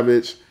complete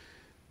savage,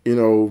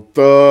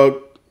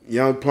 thug,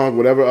 young punk,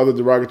 whatever other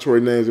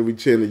derogatory names that we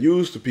tend to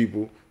use for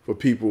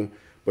people.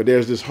 But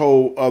there's this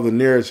whole other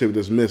narrative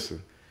that's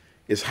missing.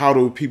 It's how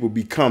do people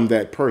become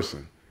that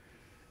person,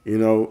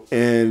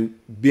 and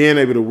being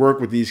able to work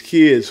with these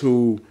kids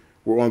who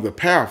were on the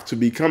path to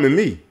becoming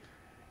me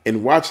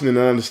and watching and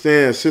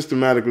understand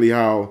systematically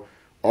how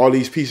all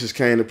these pieces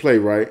came to play,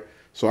 right?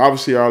 So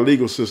obviously our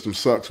legal system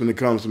sucks when it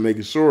comes to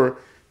making sure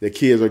that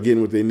kids are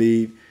getting what they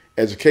need.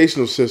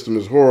 Educational system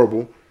is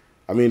horrible.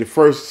 I mean, the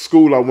first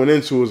school I went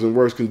into was in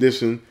worse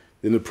condition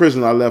than the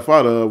prison I left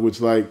out of, which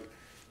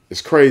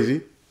it's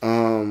crazy.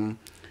 And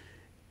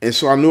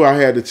so I knew I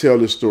had to tell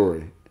this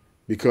story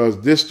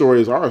because this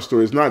story is our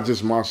story. It's not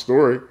just my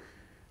story.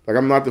 Like,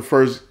 I'm not the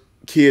first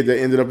kid that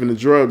ended up in the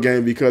drug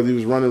game because he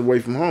was running away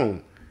from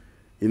home.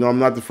 I'm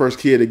not the first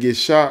kid that gets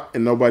shot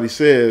and nobody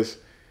says,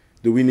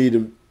 do we need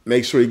to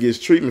make sure he gets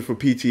treatment for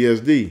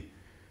PTSD?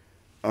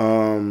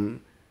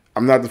 I'm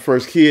not the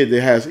first kid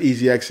that has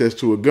easy access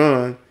to a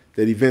gun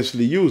that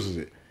eventually uses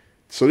it.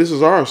 So this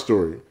is our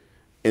story.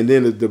 And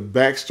then the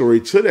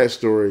backstory to that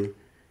story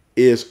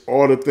is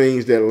all the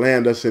things that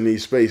land us in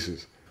these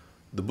spaces.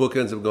 The book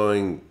ends up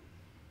going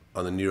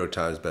on the New York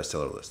Times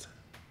bestseller list.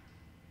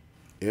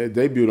 Yeah, it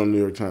debuted on the New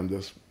York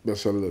Times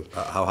bestseller list.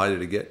 How high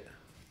did it get?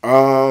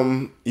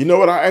 You know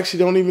what? I actually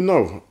don't even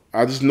know.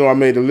 I just know I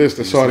made the list.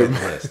 That's all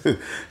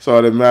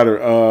that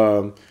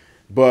matter.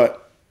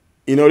 But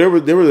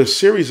there were a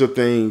series of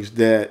things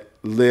that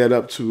led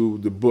up to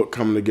the book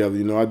coming together.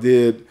 I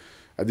did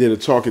a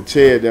talk at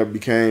TED that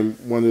became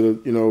one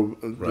of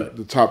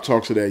the top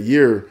talks of that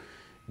year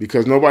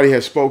because nobody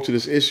had spoke to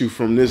this issue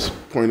from this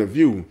point of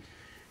view.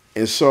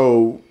 And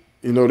so,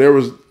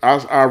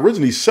 I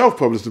originally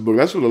self-published the book.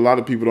 That's what a lot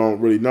of people don't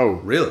really know.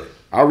 Really?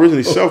 I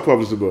originally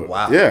self-published the book.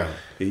 Wow. Yeah.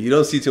 You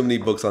don't see too many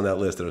books on that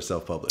list that are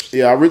self-published.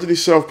 Yeah, I originally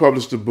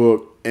self-published the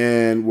book,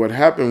 and what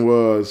happened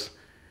was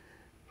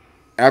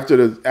after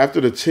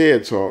the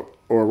TED talk,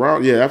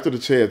 after the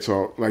TED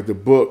talk, like, the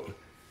book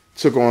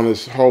took on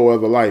this whole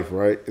other life,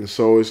 right? And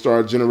so it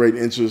started generating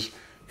interest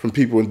from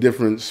people in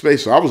different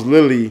spaces. So I was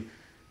literally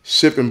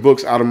shipping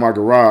books out of my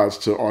garage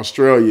to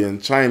Australia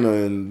and China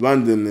and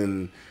London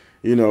and,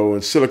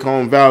 and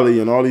Silicon Valley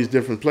and all these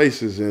different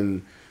places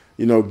and,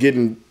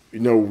 getting,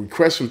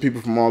 requests from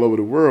people from all over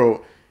the world.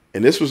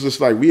 And this was just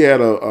like, we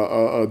had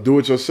a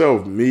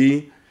do-it-yourself,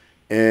 me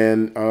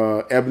and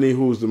Ebony,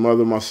 who's the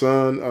mother of my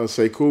son,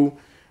 Sekou.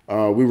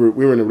 We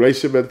were in a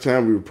relationship at the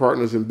time. We were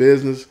partners in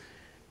business.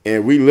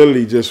 And we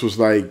literally just was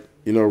like,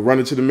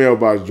 running to the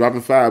mailbox, dropping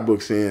 5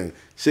 books in,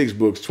 6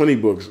 books, 20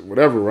 books,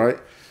 whatever, right?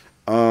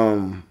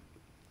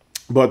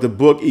 But the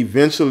book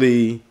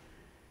eventually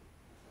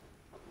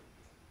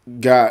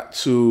got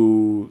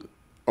to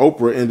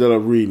Oprah, ended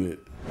up reading it.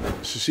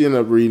 So she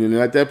ended up reading it.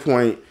 And at that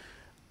point,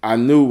 I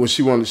knew when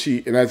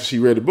and after she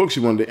read the book, she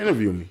wanted to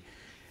interview me.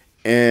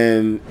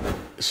 And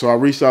so I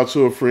reached out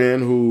to a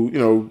friend who,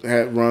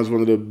 runs one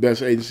of the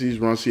best agencies,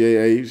 runs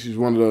CAA. She's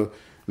one of the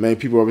main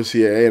people over at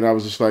CAA. And I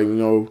was just like,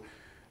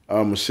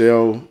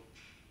 Michelle,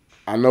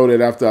 I know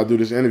that after I do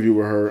this interview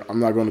with her,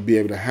 I'm not going to be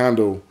able to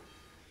handle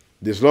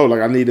this load.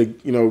 Like, I need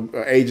an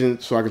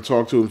agent so I can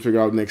talk to him and figure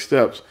out next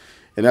steps.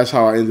 And that's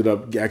how I ended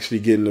up actually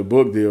getting the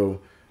book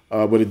deal.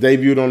 But it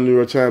debuted on the New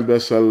York Times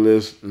bestseller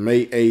list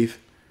May 8th,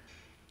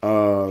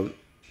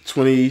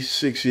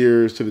 26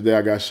 years to the day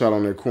I got shot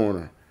on that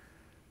corner.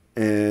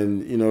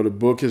 And, the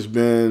book has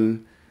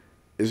been,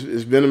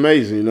 it's been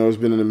amazing. It's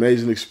been an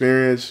amazing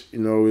experience.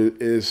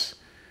 It's,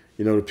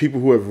 the people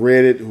who have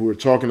read it, who are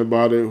talking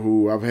about it,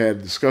 who I've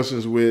had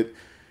discussions with,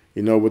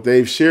 what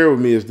they've shared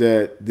with me is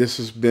that this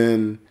has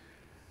been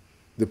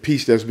the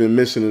piece that's been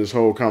missing in this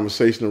whole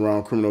conversation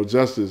around criminal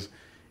justice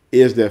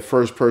is that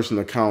first person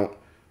account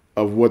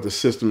of what the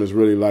system is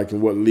really like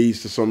and what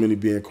leads to so many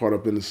being caught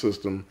up in the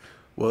system.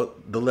 Well,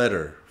 the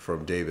letter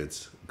from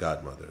David's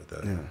godmother,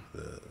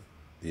 the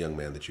young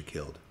man that you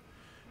killed,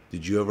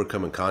 did you ever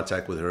come in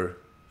contact with her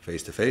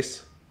face to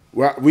face?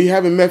 Well, we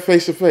haven't met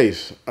face to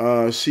face.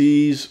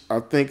 She's,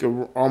 I think,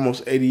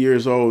 almost 80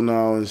 years old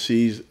now, and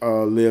she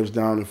lives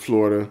down in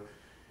Florida.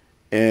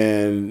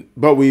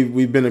 But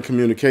we've been in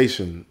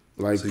communication.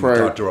 Like, so you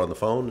talked to her on the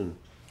phone?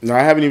 No,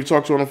 I haven't even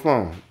talked to her on the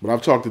phone. But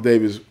I've talked to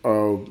David's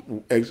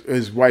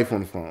his wife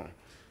on the phone.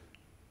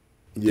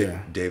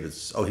 Yeah.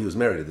 David's. Oh, he was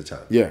married at the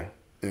time. Yeah,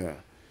 yeah.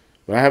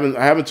 But I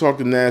haven't talked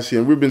to Nancy,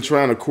 and we've been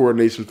trying to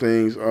coordinate some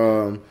things.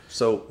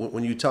 So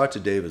when you talked to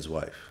David's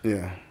wife,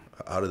 yeah,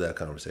 how did that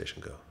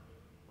conversation go?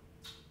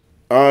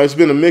 It's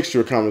been a mixture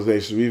of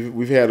conversations.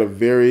 We've had a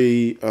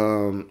very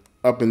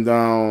up and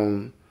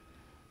down,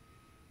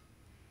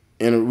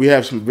 and we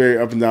have some very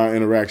up and down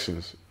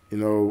interactions. You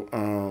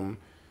know,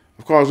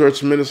 of course, there's a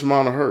tremendous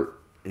amount of hurt.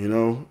 You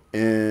know,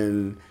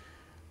 and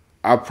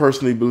I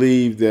personally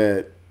believe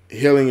that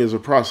healing is a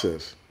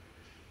process,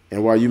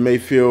 and while you may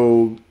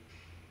feel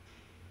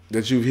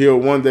that you've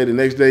healed one day, the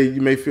next day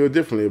you may feel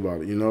differently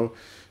about it. You know.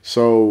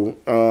 So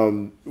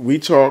we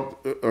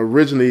talked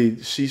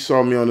originally. She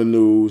saw me on the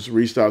news,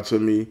 reached out to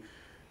me.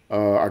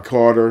 I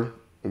called her,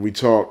 and we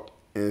talked,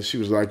 and she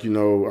was like, you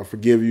know, I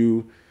forgive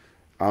you.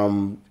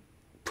 I'm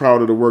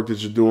proud of the work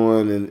that you're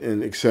doing,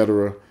 and et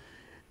cetera.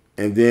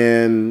 And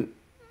then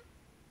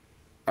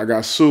I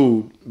got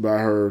sued by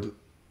her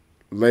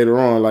later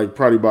on, like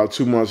probably about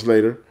 2 months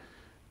later.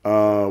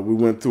 We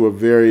went through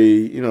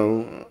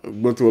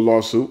a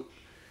lawsuit.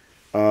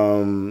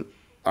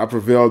 I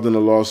prevailed in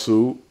the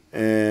lawsuit.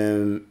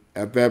 And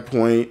at that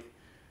point,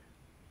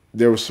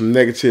 there was some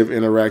negative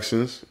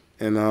interactions,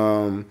 and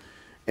the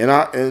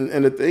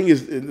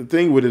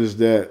thing with it is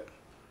that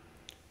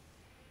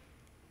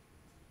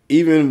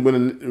even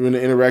when the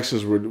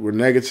interactions were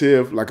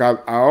negative, like I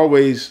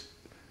always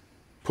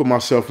put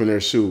myself in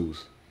their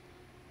shoes,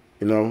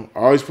 you know. I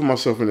always put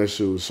myself in their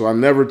shoes, so I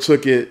never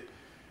took it,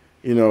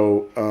 you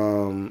know,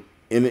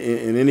 in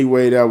any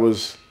way that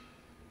was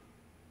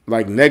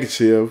like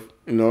negative.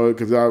 You know,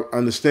 because I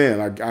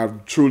understand, I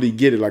truly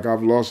get it. Like,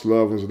 I've lost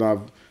loved ones, and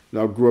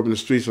I grew up in the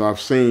streets, and I've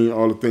seen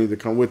all the things that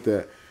come with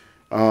that.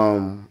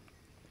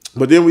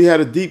 But then we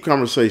had a deep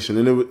conversation,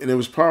 and it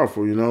was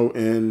powerful, you know,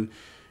 and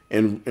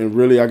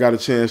really I got a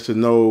chance to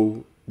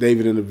know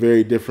David in a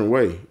very different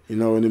way, you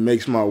know, and it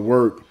makes my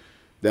work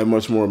that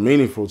much more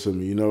meaningful to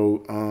me, you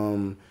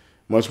know,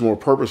 much more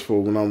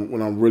purposeful when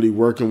I'm really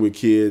working with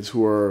kids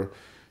who are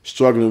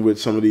struggling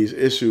with some of these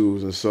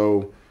issues, and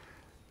so,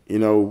 you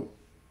know,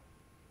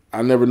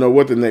 I never know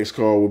what the next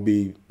call will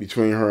be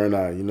between her and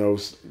I. You know,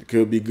 it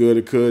could be good,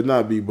 it could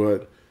not be,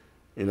 but,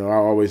 you know, I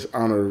always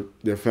honor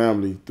their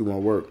family through my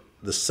work.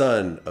 The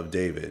son of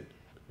David,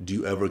 do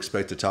you ever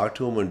expect to talk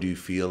to him, or do you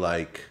feel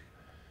like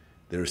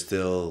there's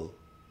still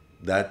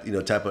that, you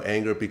know, type of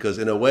anger? Because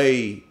in a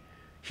way,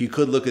 he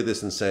could look at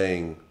this and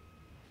saying,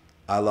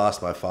 I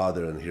lost my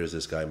father, and here's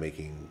this guy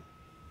making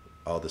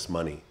all this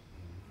money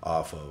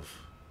off of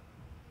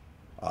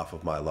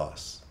my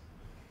loss.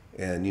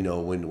 And, you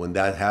know, when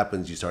that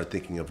happens, you start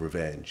thinking of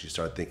revenge. You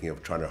start thinking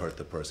of trying to hurt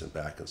the person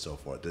back and so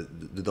forth. Do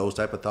those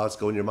type of thoughts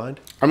go in your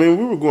mind? I mean,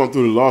 we were going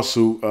through the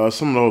lawsuit.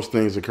 Some of those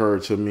things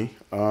occurred to me.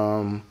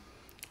 And,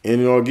 you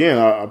know, again,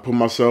 I put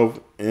myself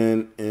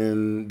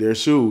in their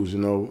shoes, you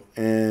know.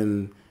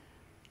 And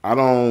I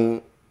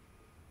don't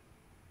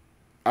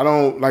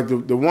like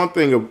the one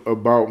thing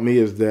about me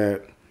is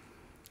that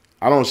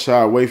I don't shy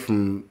away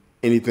from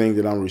anything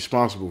that I'm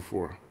responsible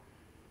for.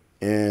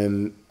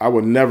 And I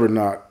would never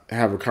not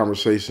have a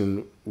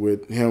conversation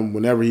with him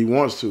whenever he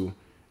wants to,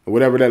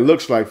 whatever that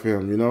looks like for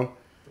him, you know.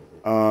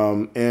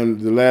 And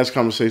the last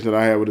conversation that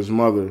I had with his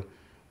mother,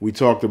 we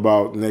talked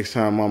about next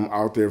time I'm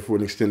out there for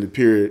an extended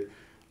period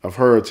of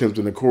her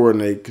attempting to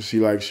coordinate, because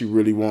she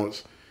really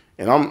wants,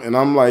 and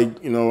I'm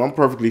like, you know, I'm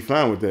perfectly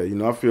fine with that. You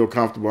know, I feel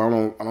comfortable.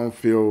 I don't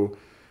feel,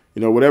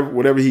 you know,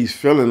 whatever he's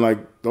feeling, like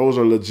those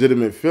are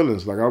legitimate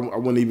feelings. Like I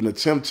wouldn't even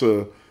attempt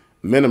to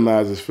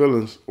minimize his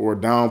feelings or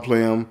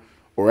downplay them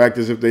or act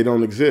as if they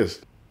don't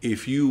exist.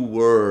 If you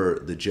were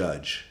the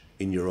judge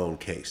in your own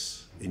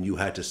case and you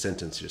had to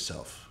sentence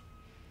yourself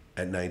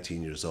at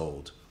 19 years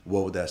old,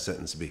 what would that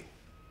sentence be?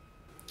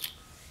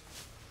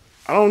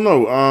 I don't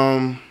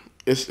know.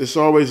 It's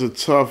always a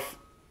tough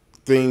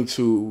thing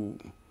to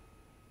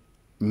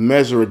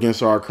measure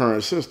against our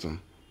current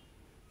system.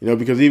 You know,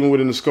 because even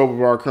within the scope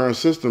of our current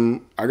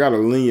system, I got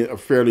a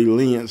fairly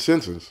lenient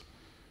sentence.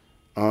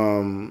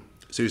 So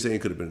you're saying you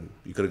could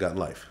have gotten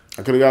life?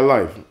 I could have got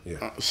life.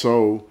 Yeah.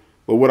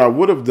 But what I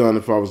would have done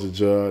if I was a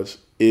judge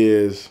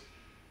is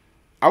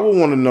I would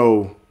want to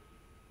know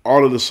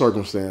all of the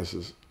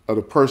circumstances of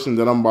the person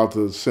that I'm about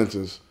to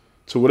sentence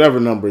to whatever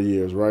number of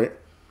years, right?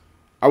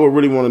 I would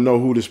really want to know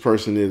who this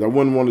person is. I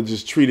wouldn't want to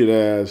just treat it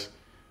as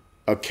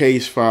a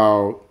case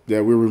file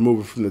that we're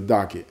removing from the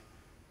docket,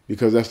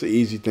 because that's the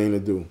easy thing to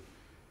do.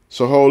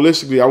 So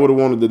holistically, I would have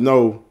wanted to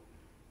know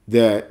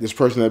that this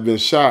person had been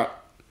shot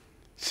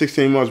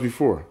 16 months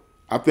before.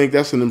 I think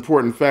that's an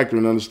important factor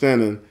in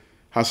understanding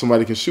how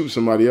somebody can shoot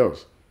somebody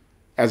else.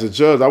 as a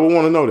judge, I would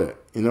want to know that.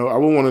 I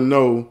would want to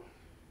know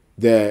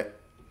that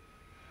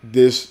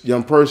this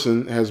young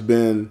person has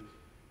been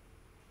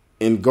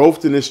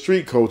engulfed in this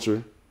street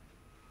culture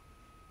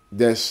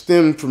that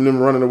stemmed from them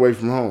running away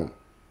from home,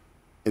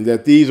 and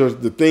that these are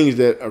the things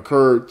that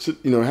occurred to,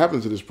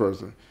 happened to this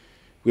person.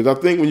 Because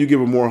I think when you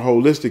give a more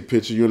holistic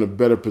picture, you're in a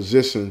better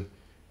position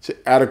to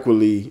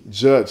adequately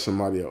judge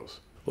somebody else.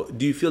 Well,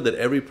 do you feel that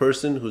every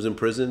person who's in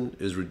prison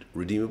is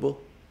redeemable,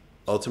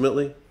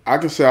 ultimately? I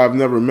can say I've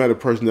never met a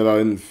person that I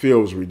didn't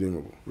feel was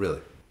redeemable.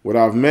 Really? What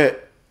I've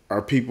met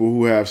are people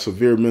who have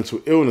severe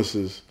mental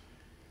illnesses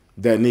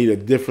that need a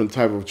different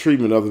type of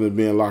treatment other than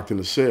being locked in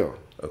a cell.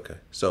 Okay.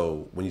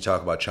 So when you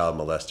talk about child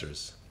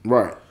molesters,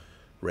 right,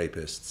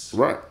 rapists,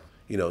 right,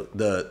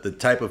 the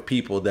type of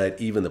people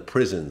that even the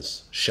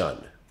prisons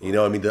shun,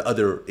 the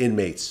other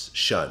inmates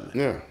shun.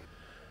 Yeah.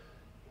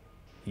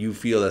 You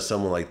feel that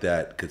someone like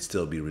that could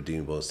still be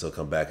redeemable and still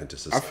come back into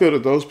society? I feel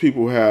that those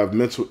people have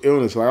mental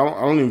illness. I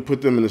don't even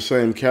put them in the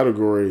same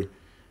category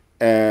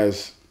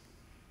as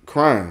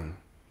crime.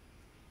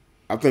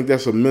 I think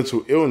that's a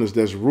mental illness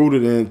that's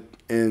rooted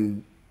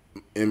in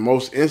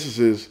most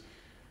instances,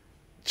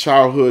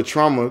 childhood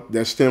trauma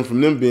that stemmed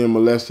from them being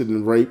molested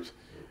and raped,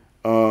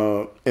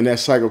 and that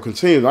cycle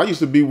continues. I used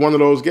to be one of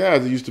those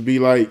guys that used to be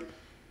like,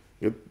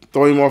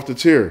 throw him off the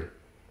tier.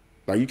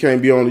 Like you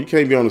can't be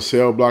on a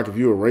cell block if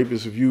you're a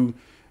rapist.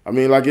 It's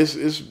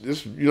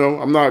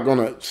I'm not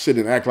gonna sit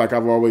and act like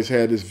I've always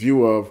had this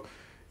view of,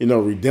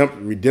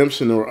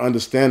 redemption or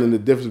understanding the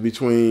difference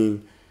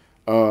between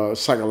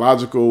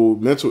psychological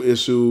mental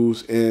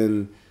issues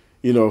and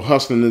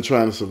hustling and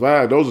trying to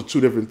survive. Those are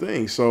two different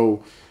things.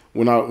 So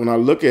when I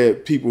look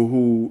at people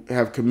who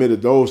have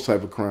committed those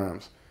type of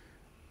crimes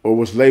or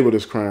what's labeled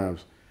as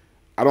crimes,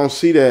 I don't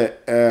see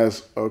that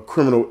as a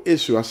criminal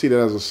issue. I see that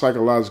as a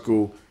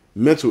psychological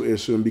mental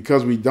issue. And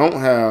because we don't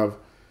have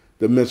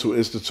the mental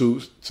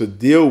institutes to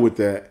deal with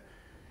that,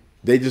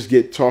 they just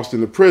get tossed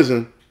into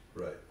prison,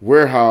 right,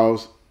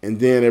 warehoused, and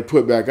then they're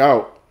put back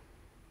out.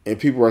 And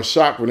people are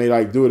shocked when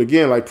they do it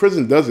again. Like,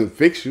 prison doesn't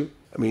fix you.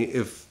 I mean,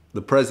 if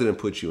the president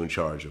put you in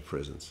charge of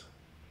prisons,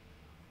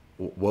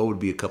 what would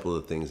be a couple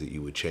of things that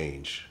you would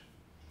change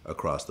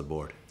across the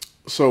board?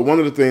 So one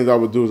of the things I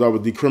would do is I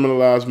would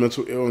decriminalize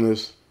mental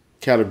illness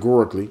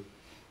categorically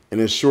and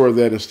ensure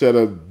that instead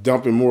of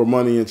dumping more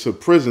money into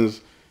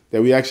prisons,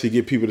 that we actually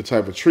get people the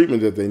type of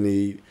treatment that they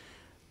need.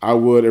 I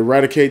would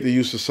eradicate the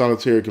use of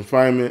solitary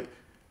confinement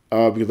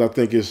because I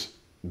think it's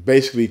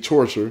basically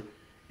torture.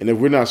 And if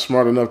we're not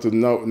smart enough to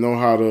know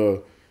how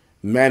to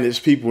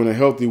manage people in a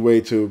healthy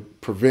way to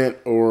prevent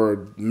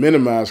or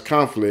minimize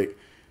conflict,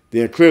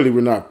 then clearly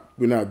we're not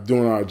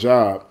doing our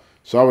job.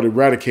 So I would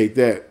eradicate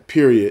that,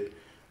 period.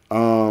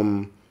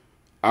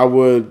 I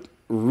would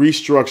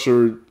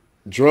restructure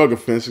drug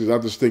offenses. I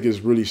just think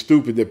it's really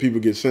stupid that people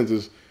get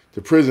sentenced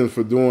to prison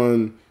for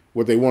doing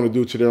what they want to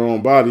do to their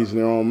own bodies and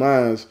their own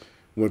minds,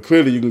 when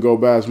clearly you can go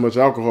buy as much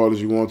alcohol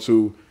as you want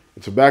to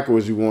and tobacco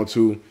as you want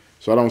to.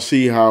 So I don't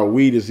see how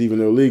weed is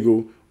even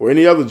illegal or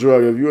any other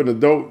drug. If you're an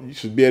adult, you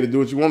should be able to do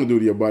what you want to do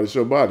to your body. It's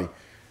your body.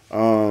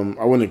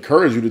 I wouldn't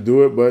encourage you to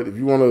do it, but if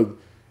you want to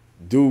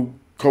do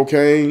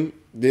cocaine,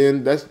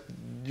 then that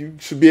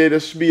should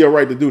be your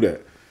right to do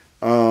that.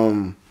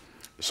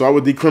 So I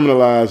would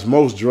decriminalize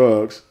most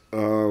drugs.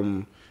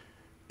 And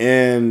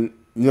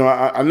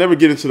I never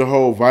get into the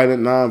whole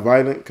violent,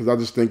 non-violent, because I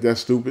just think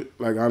that's stupid.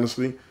 Like,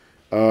 honestly,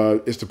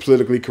 it's the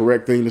politically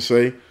correct thing to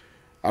say.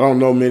 I don't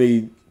know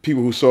many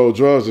people who sold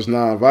drugs that's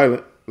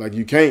non-violent. Like,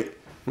 you can't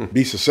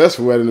be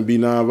successful at it and be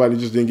non-violent.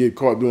 You just didn't get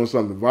caught doing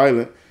something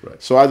violent.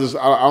 Right. So I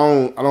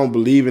don't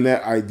believe in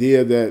that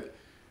idea that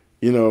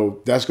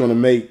that's going to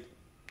make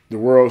the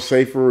world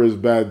safer is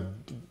by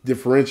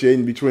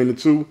differentiating between the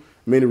two.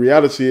 I mean, the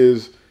reality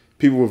is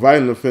people with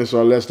violent offense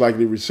are less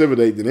likely to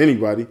recidivate than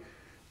anybody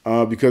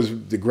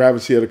because the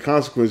gravity of the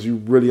consequence, you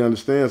really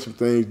understand some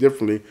things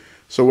differently.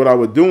 So what I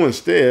would do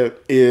instead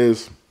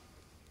is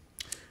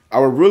I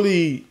would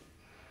really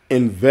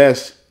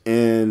invest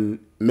in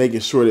making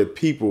sure that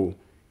people,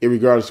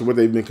 irregardless of what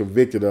they've been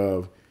convicted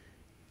of,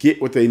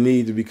 get what they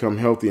need to become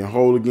healthy and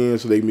whole again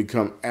so they can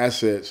become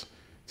assets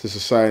to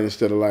society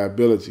instead of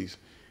liabilities.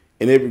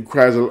 And it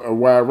requires a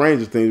wide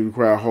range of things. It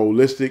requires a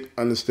holistic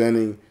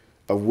understanding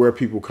of where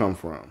people come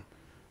from.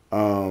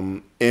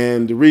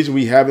 And the reason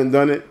we haven't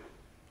done it,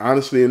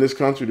 honestly, in this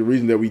country, the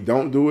reason that we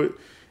don't do it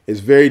is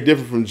very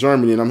different from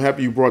Germany. And I'm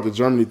happy you brought the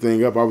Germany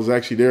thing up. I was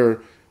actually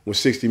there when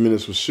 60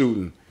 Minutes was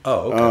shooting.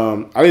 Oh,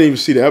 okay. I didn't even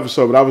see the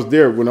episode, but I was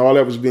there when all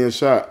that was being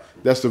shot.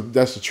 That's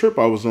the trip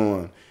I was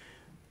on.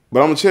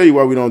 But I'm going to tell you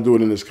why we don't do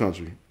it in this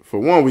country. For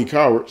one, we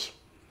cowards.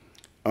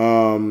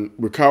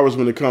 We're cowards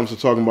when it comes to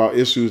talking about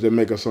issues that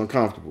make us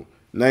uncomfortable,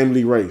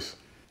 namely race.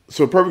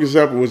 So a perfect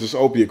example was this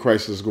opiate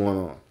crisis going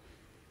on.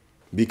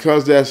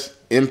 Because that's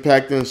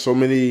impacting so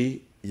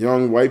many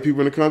young white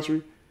people in the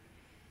country,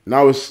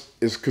 now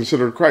it's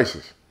considered a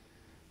crisis.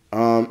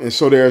 And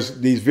so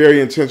there's these very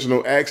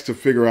intentional acts to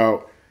figure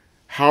out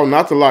how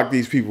not to lock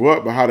these people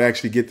up, but how to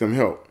actually get them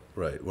help.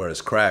 Right,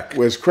 whereas crack.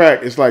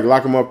 It's like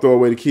lock them up, throw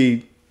away the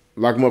key,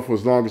 lock them up for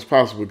as long as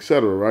possible,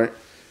 etc. Right?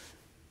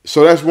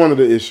 So that's one of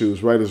the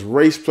issues, right? Is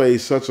race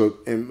plays such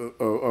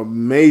a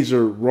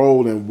major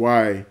role in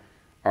why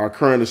our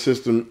current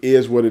system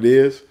is what it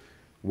is,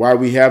 why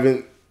we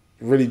haven't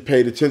really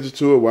paid attention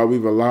to it, why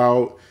we've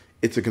allowed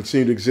it to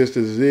continue to exist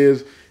as it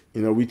is.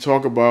 You know, we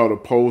talk about a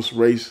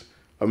post-race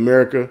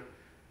America.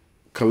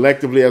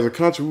 Collectively as a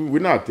country, we're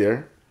not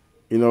there.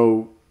 You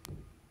know,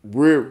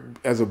 we're,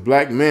 as a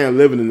black man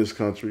living in this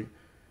country,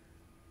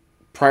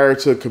 prior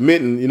to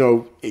committing, you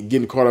know,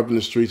 getting caught up in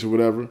the streets or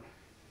whatever,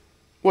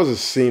 wasn't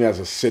seen as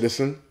a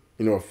citizen,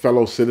 you know, a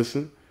fellow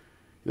citizen.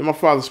 You know, my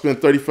father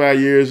spent 35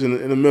 years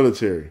in the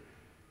military.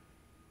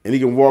 And he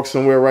can walk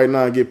somewhere right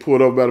now and get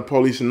pulled over by the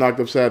police and knocked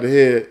upside the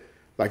head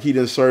like he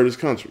didn't serve his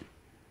country.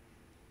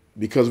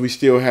 Because we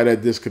still had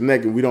that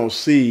disconnect, and we don't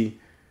see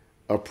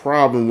a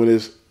problem when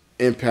it's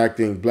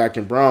impacting black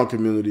and brown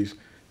communities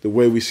the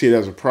way we see it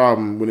as a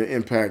problem when it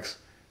impacts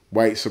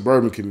white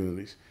suburban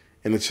communities.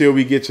 And until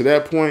we get to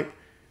that point,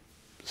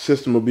 the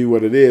system will be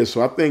what it is.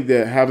 So I think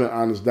that having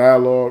honest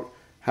dialogue,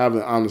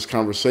 having honest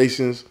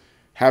conversations,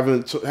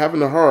 having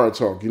the hard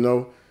talk, you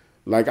know,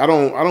 like I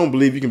don't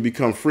believe you can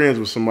become friends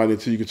with somebody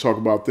until you can talk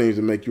about things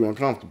that make you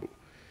uncomfortable.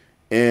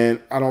 And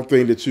I don't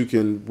think that you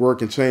can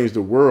work and change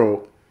the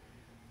world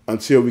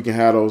until we can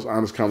have those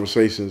honest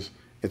conversations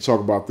and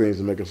talk about things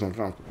that make us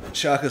uncomfortable.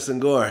 Shaka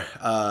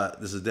Senghor,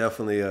 this is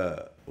definitely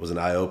was an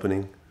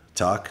eye-opening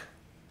talk.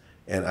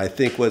 And I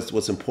think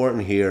what's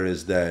important here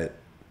is that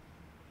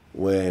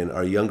when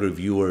our younger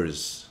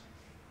viewers,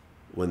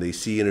 when they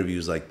see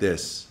interviews like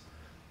this,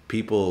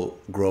 people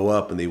grow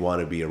up and they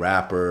want to be a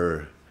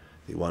rapper,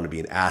 they want to be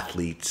an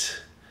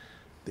athlete,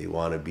 they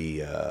want to be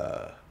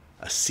a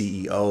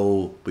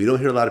CEO, but you don't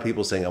hear a lot of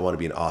people saying, I want to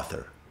be an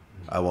author,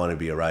 I want to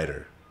be a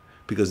writer,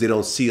 because they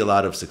don't see a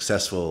lot of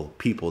successful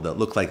people that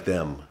look like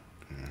them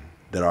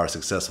that are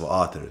successful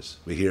authors.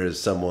 But here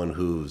is someone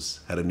who's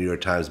had a New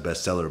York Times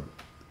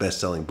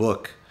best-selling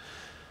book,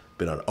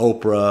 been on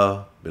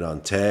Oprah, been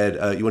on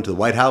TED. You went to the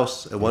White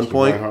House at one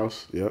point. White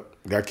House, yep.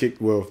 Got kicked.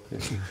 Well,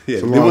 yeah,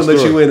 they wouldn't let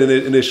you in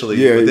initially.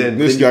 Yeah, but then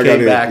this you guy came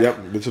got back. in. Yep,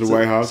 went to the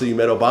White House. So you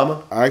met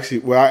Obama? I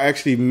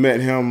actually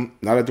met him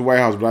not at the White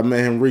House, but I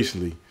met him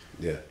recently.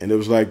 Yeah, and it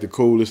was like the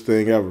coolest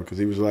thing ever because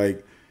he was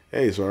like,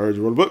 "Hey, so I heard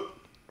you wrote a book."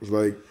 I was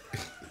like,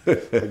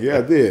 "Yeah,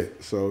 I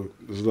did." So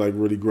it was like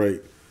really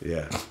great.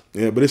 Yeah,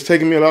 yeah, but it's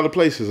taken me a lot of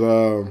places.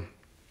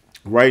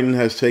 Writing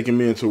has taken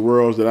me into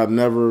worlds that I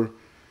never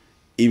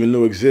even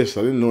knew exist.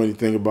 I didn't know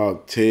anything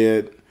about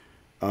TED,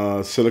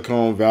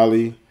 Silicon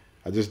Valley.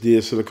 I just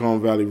did Silicon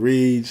Valley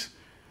Reads.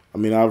 I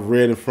mean, I've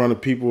read in front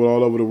of people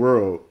all over the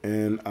world.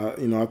 And,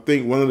 I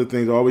think one of the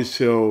things I always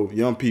tell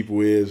young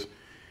people is,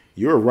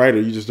 you're a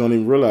writer, you just don't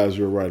even realize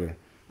you're a writer.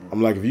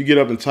 I'm like, if you get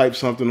up and type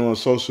something on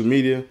social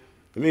media,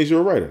 it means you're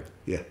a writer.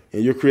 Yeah.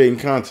 And you're creating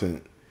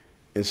content.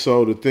 And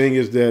so the thing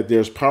is that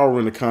there's power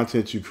in the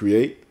content you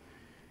create,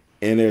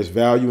 and there's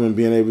value in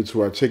being able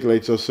to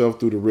articulate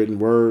yourself through the written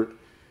word.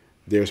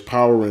 There's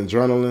power in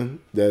journaling.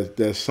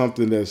 That's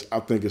something that's, I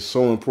think, is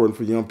so important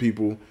for young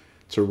people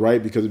to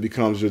write, because it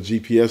becomes your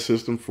GPS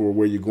system for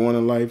where you're going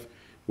in life,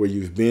 where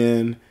you've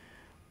been.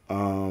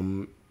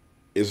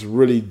 It's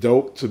really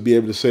dope to be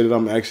able to say that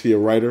I'm actually a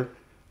writer.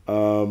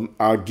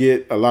 I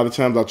get, a lot of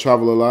times I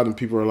travel a lot and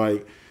people are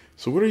like,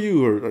 so what are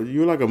you? Are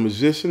you like a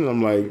musician?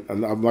 I'm like,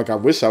 I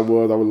wish I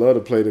was. I would love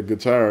to play the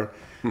guitar.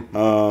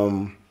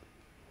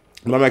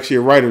 But I'm actually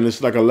a writer, and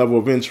it's like a level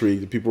of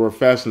intrigue that people are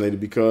fascinated,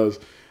 because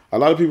a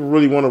lot of people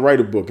really want to write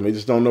a book and they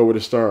just don't know where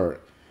to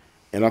start.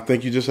 And I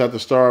think you just have to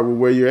start with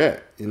where you're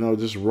at.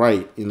 Just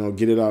write,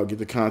 get it out, get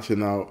the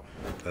content out.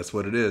 That's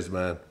what it is,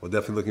 man. Well,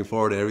 definitely looking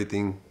forward to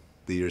everything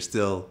that you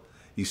still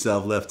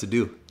have left to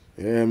do.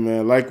 Yeah,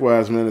 man.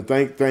 Likewise, man. And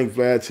thank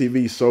Vlad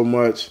TV so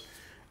much.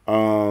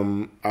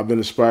 I've been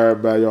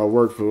inspired by y'all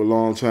work for a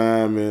long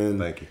time, and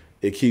thank you.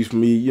 It keeps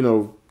me,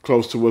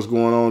 close to what's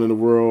going on in the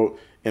world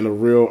in a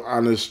real,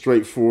 honest,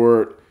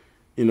 straightforward,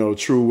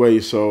 true way.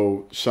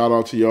 So shout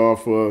out to y'all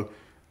for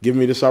giving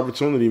me this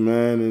opportunity,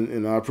 man,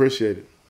 and I appreciate it.